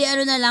 Di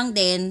ano na lang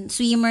din,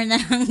 swimmer na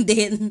lang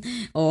din.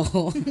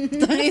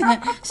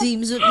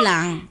 Swimsuit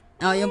lang.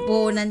 Yung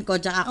puhunan ko,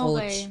 tsaka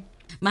coach. Okay.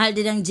 Mahal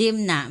din ang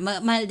gym na.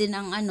 Mahal din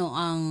ang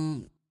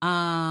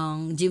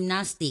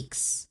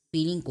gymnastics.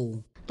 Feeling ko.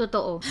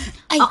 Totoo.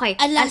 Ay, Okay,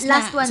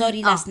 last one.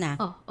 Sorry, last na.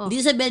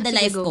 Dito sa Build the Sige,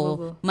 Life go, ko,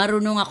 go.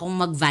 marunong akong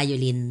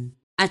mag-violin.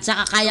 At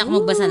saka kaya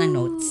ko magbasa ng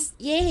notes.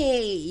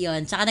 Yay!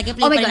 Yun. Tsaka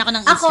nag-play pa rin ako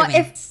ng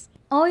instruments.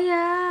 Oh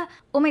yeah.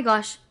 Oh my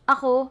gosh.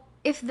 Ako,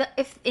 if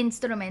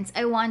instruments,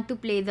 I want to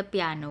play the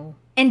piano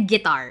and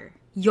guitar.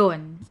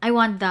 Yun. I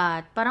want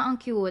that. Parang ang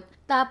cute.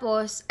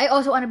 Tapos, I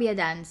also want to be a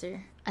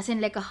dancer. As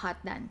in like a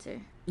hot dancer.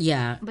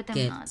 Yeah, But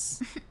I'm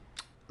gets.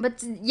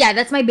 But yeah,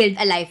 that's my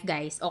build a life,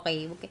 guys.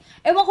 Okay.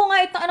 Ewan ko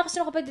nga, itang anak kasi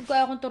ng kapatid ko,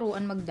 ayaw kong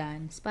turuan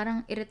mag-dance.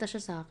 Parang irita siya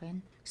sa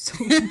akin. So,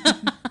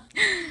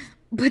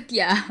 but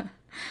yeah.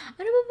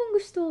 Ano ba bang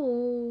gusto ko?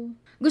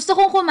 Gusto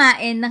kong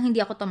kumain nang hindi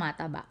ako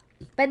tumataba.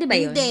 Pwede ba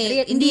yun?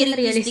 Hindi yun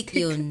realistic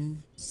yun,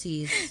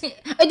 sis.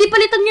 Di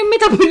palitan yung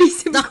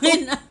metabolism ko.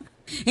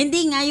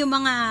 Hindi nga, yung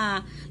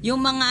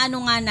mga ano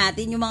nga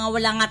natin, yung mga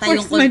wala nga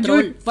tayong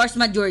control. Force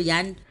majeure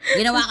yan.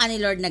 Ginawa ka ni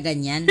Lord na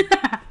ganyan.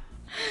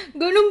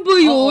 Ganun ba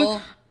yun? Oo.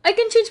 I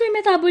can change my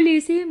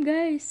metabolism,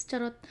 guys.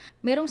 Charot.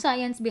 Merong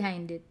science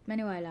behind it.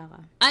 Maniwala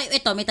ka. Ay,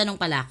 ito, may tanong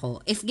pala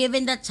ako. If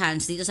given the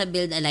chance dito sa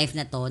Build a Life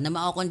na to, na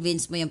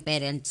ma-convince mo yung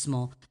parents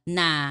mo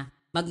na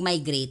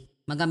mag-migrate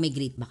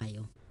ba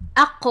kayo?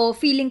 Ako,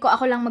 feeling ko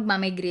ako lang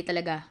magmamigrate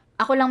talaga.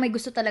 Ako lang may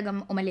gusto talaga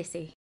umalis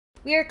eh.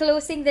 We are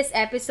closing this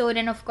episode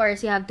and of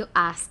course, you have to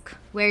ask,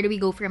 where do we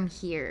go from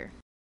here?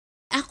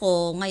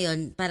 Ako,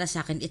 ngayon, para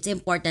sa akin, it's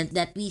important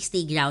that we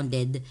stay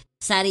grounded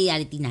sa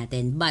reality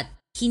natin. But,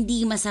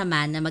 hindi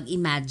masama na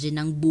mag-imagine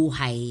ng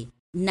buhay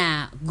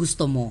na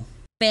gusto mo.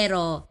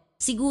 Pero,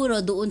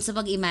 siguro, doon sa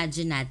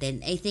pag-imagine natin,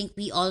 I think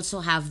we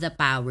also have the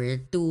power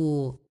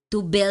to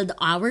build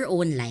our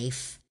own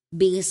life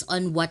based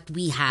on what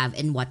we have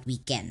and what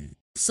we can.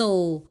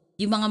 So,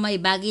 yung mga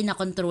may bagay na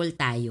control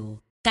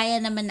tayo,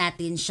 kaya naman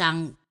natin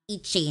siyang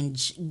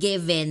i-change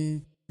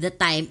given the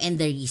time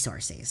and the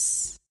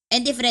resources.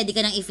 And if ready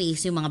ka nang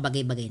i-face yung mga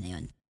bagay-bagay na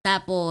yun.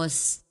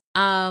 Tapos,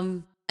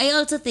 I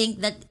also think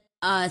that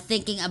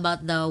thinking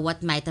about the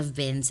what might have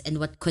been and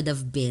what could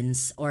have been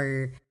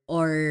or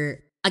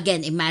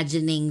again,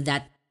 imagining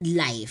that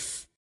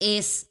life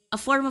is a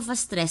form of a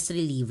stress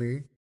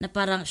reliever na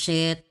parang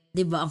shit,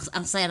 'di ba?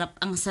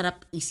 Ang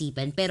sarap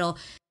isipin, pero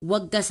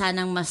wag ka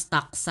sanang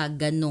ma-stuck sa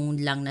ganung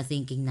lang na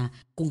thinking na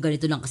kung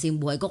ganito lang kasi yung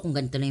buhay ko, kung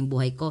ganito lang yung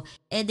buhay ko,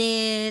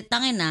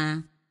 tangin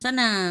na.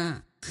 Sana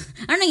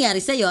ano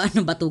nangyari sa'yo?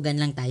 Ano, batugan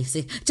lang tayo.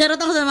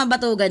 Charot ako sa mga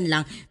batugan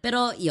lang.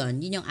 Pero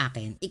yun yung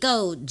akin.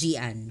 Ikaw,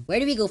 Gian,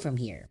 where do we go from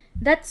here?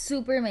 That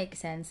super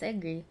makes sense. I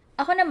agree.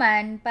 Ako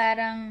naman,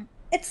 parang,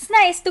 it's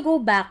nice to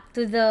go back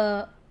to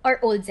our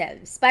old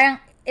selves.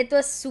 Parang, it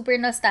was super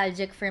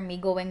nostalgic for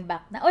me going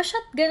back na, oh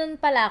shit, ganun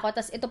pala ako.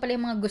 Tapos ito pala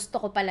yung mga gusto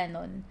ko pala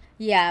nun.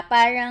 Yeah,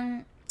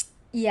 parang,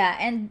 yeah.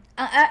 And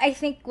I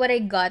think what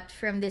I got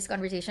from this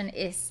conversation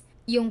is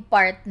yung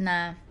part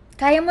na,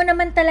 kaya mo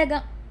naman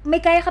talaga, may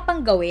kaya ka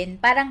pang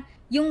gawin. Parang,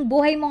 yung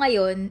buhay mo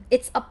ngayon,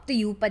 it's up to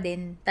you pa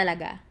din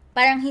talaga.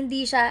 Parang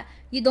hindi siya,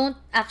 you don't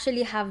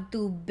actually have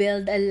to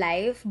build a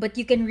life, but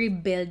you can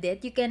rebuild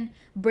it. You can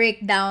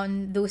break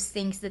down those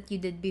things that you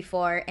did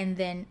before, and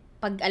then,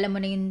 pag alam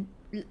mo na yung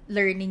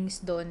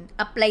learnings doon,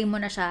 apply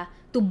mo na siya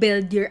to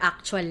build your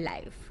actual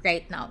life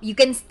right now. You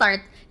can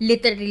start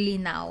literally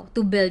now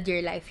to build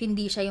your life.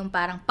 Hindi siya yung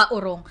parang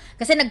paurong.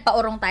 Kasi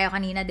nagpaurong tayo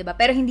kanina, di ba?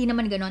 Pero hindi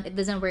naman ganun. It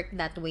doesn't work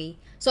that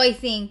way. So I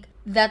think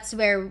that's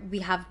where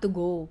we have to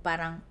go.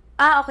 Parang,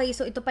 okay,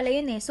 so ito pala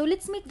yun eh. So,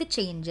 let's make the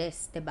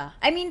changes, 'di ba?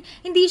 I mean,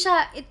 hindi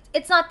siya,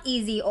 it's not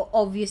easy,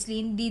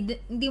 obviously.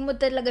 Hindi mo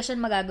talaga siya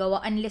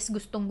magagawa unless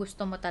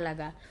gustong-gusto mo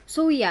talaga.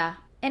 So, yeah.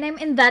 And I'm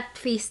in that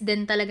phase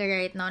din talaga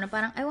right now na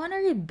parang, I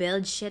wanna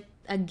rebuild shit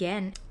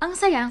again. Ang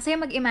saya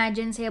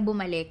mag-imagine, saya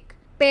bumalik.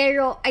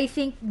 Pero, I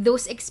think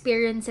those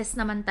experiences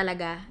naman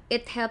talaga,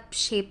 it helped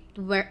shape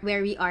where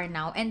we are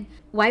now. And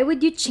why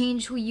would you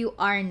change who you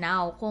are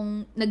now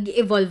kung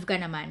nag-evolve ka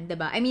naman, 'di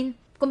ba? I mean,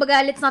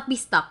 kumbaga, let's not be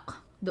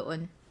stuck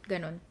doon.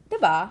 Ganon. 'Di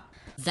ba?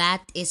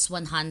 That is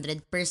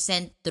 100%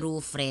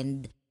 true,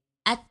 friend.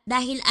 At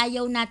dahil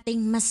ayaw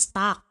nating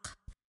ma-stuck,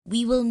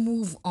 we will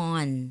move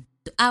on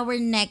to our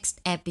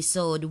next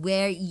episode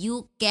where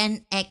you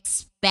can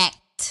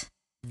expect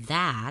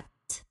that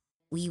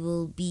we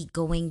will be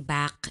going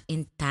back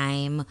in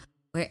time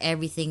where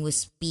everything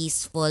was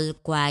peaceful,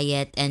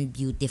 quiet, and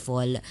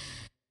beautiful.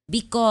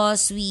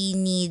 Because we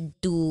need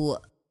to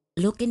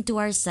look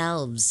into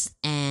ourselves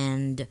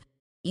and,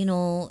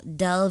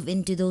 delve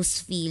into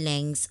those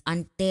feelings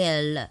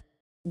until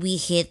we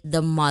hit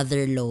the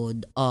mother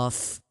load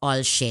of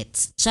all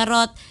shits.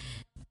 Charot.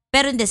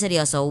 Pero hindi,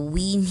 seryoso.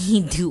 We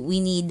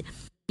need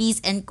peace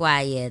and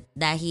quiet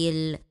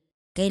dahil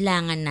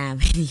kailangan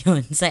namin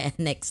yon sa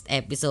next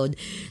episode.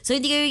 So,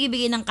 hindi kayo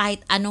bibigyan ng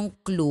kahit anong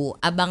clue.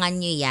 Abangan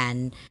nyo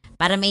yan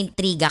para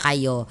maintriga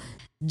kayo.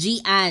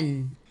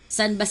 Gian,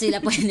 saan ba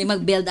sila pwede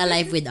mag-build a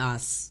life with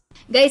us?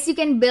 Guys, you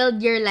can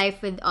build your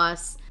life with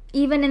us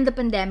even in the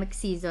pandemic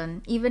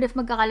season. Even if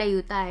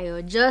magkakalayo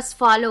tayo, just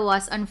follow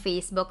us on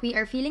Facebook. We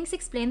are Feelings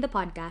Explained, the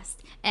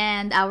podcast.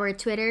 And our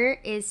Twitter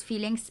is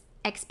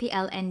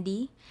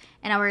FeelingsXPLND.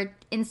 And our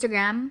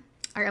Instagram,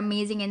 our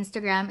amazing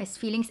Instagram is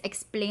Feelings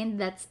Explained.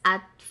 That's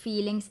at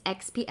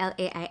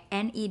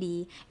FeelingsXPLAINED.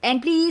 And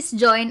please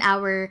join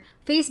our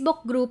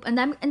Facebook group. Ang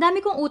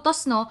dami kong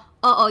utos, no?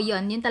 Oo,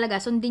 yun talaga.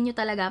 Sundin nyo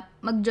talaga.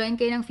 Mag-join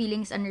kayo ng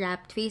Feelings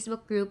Unwrapped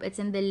Facebook group. It's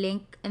in the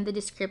link in the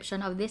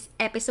description of this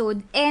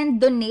episode.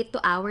 And donate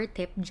to our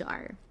tip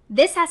jar.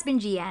 This has been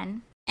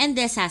Gian. And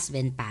this has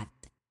been Pat.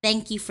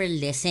 Thank you for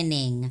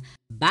listening.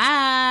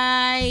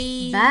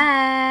 Bye!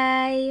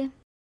 Bye!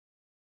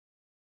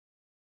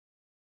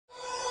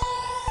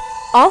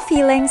 All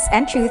feelings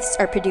and truths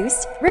are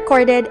produced,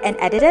 recorded, and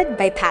edited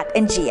by Pat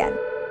and Gian.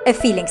 If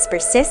feelings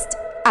persist,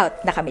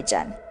 out na kami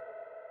dyan.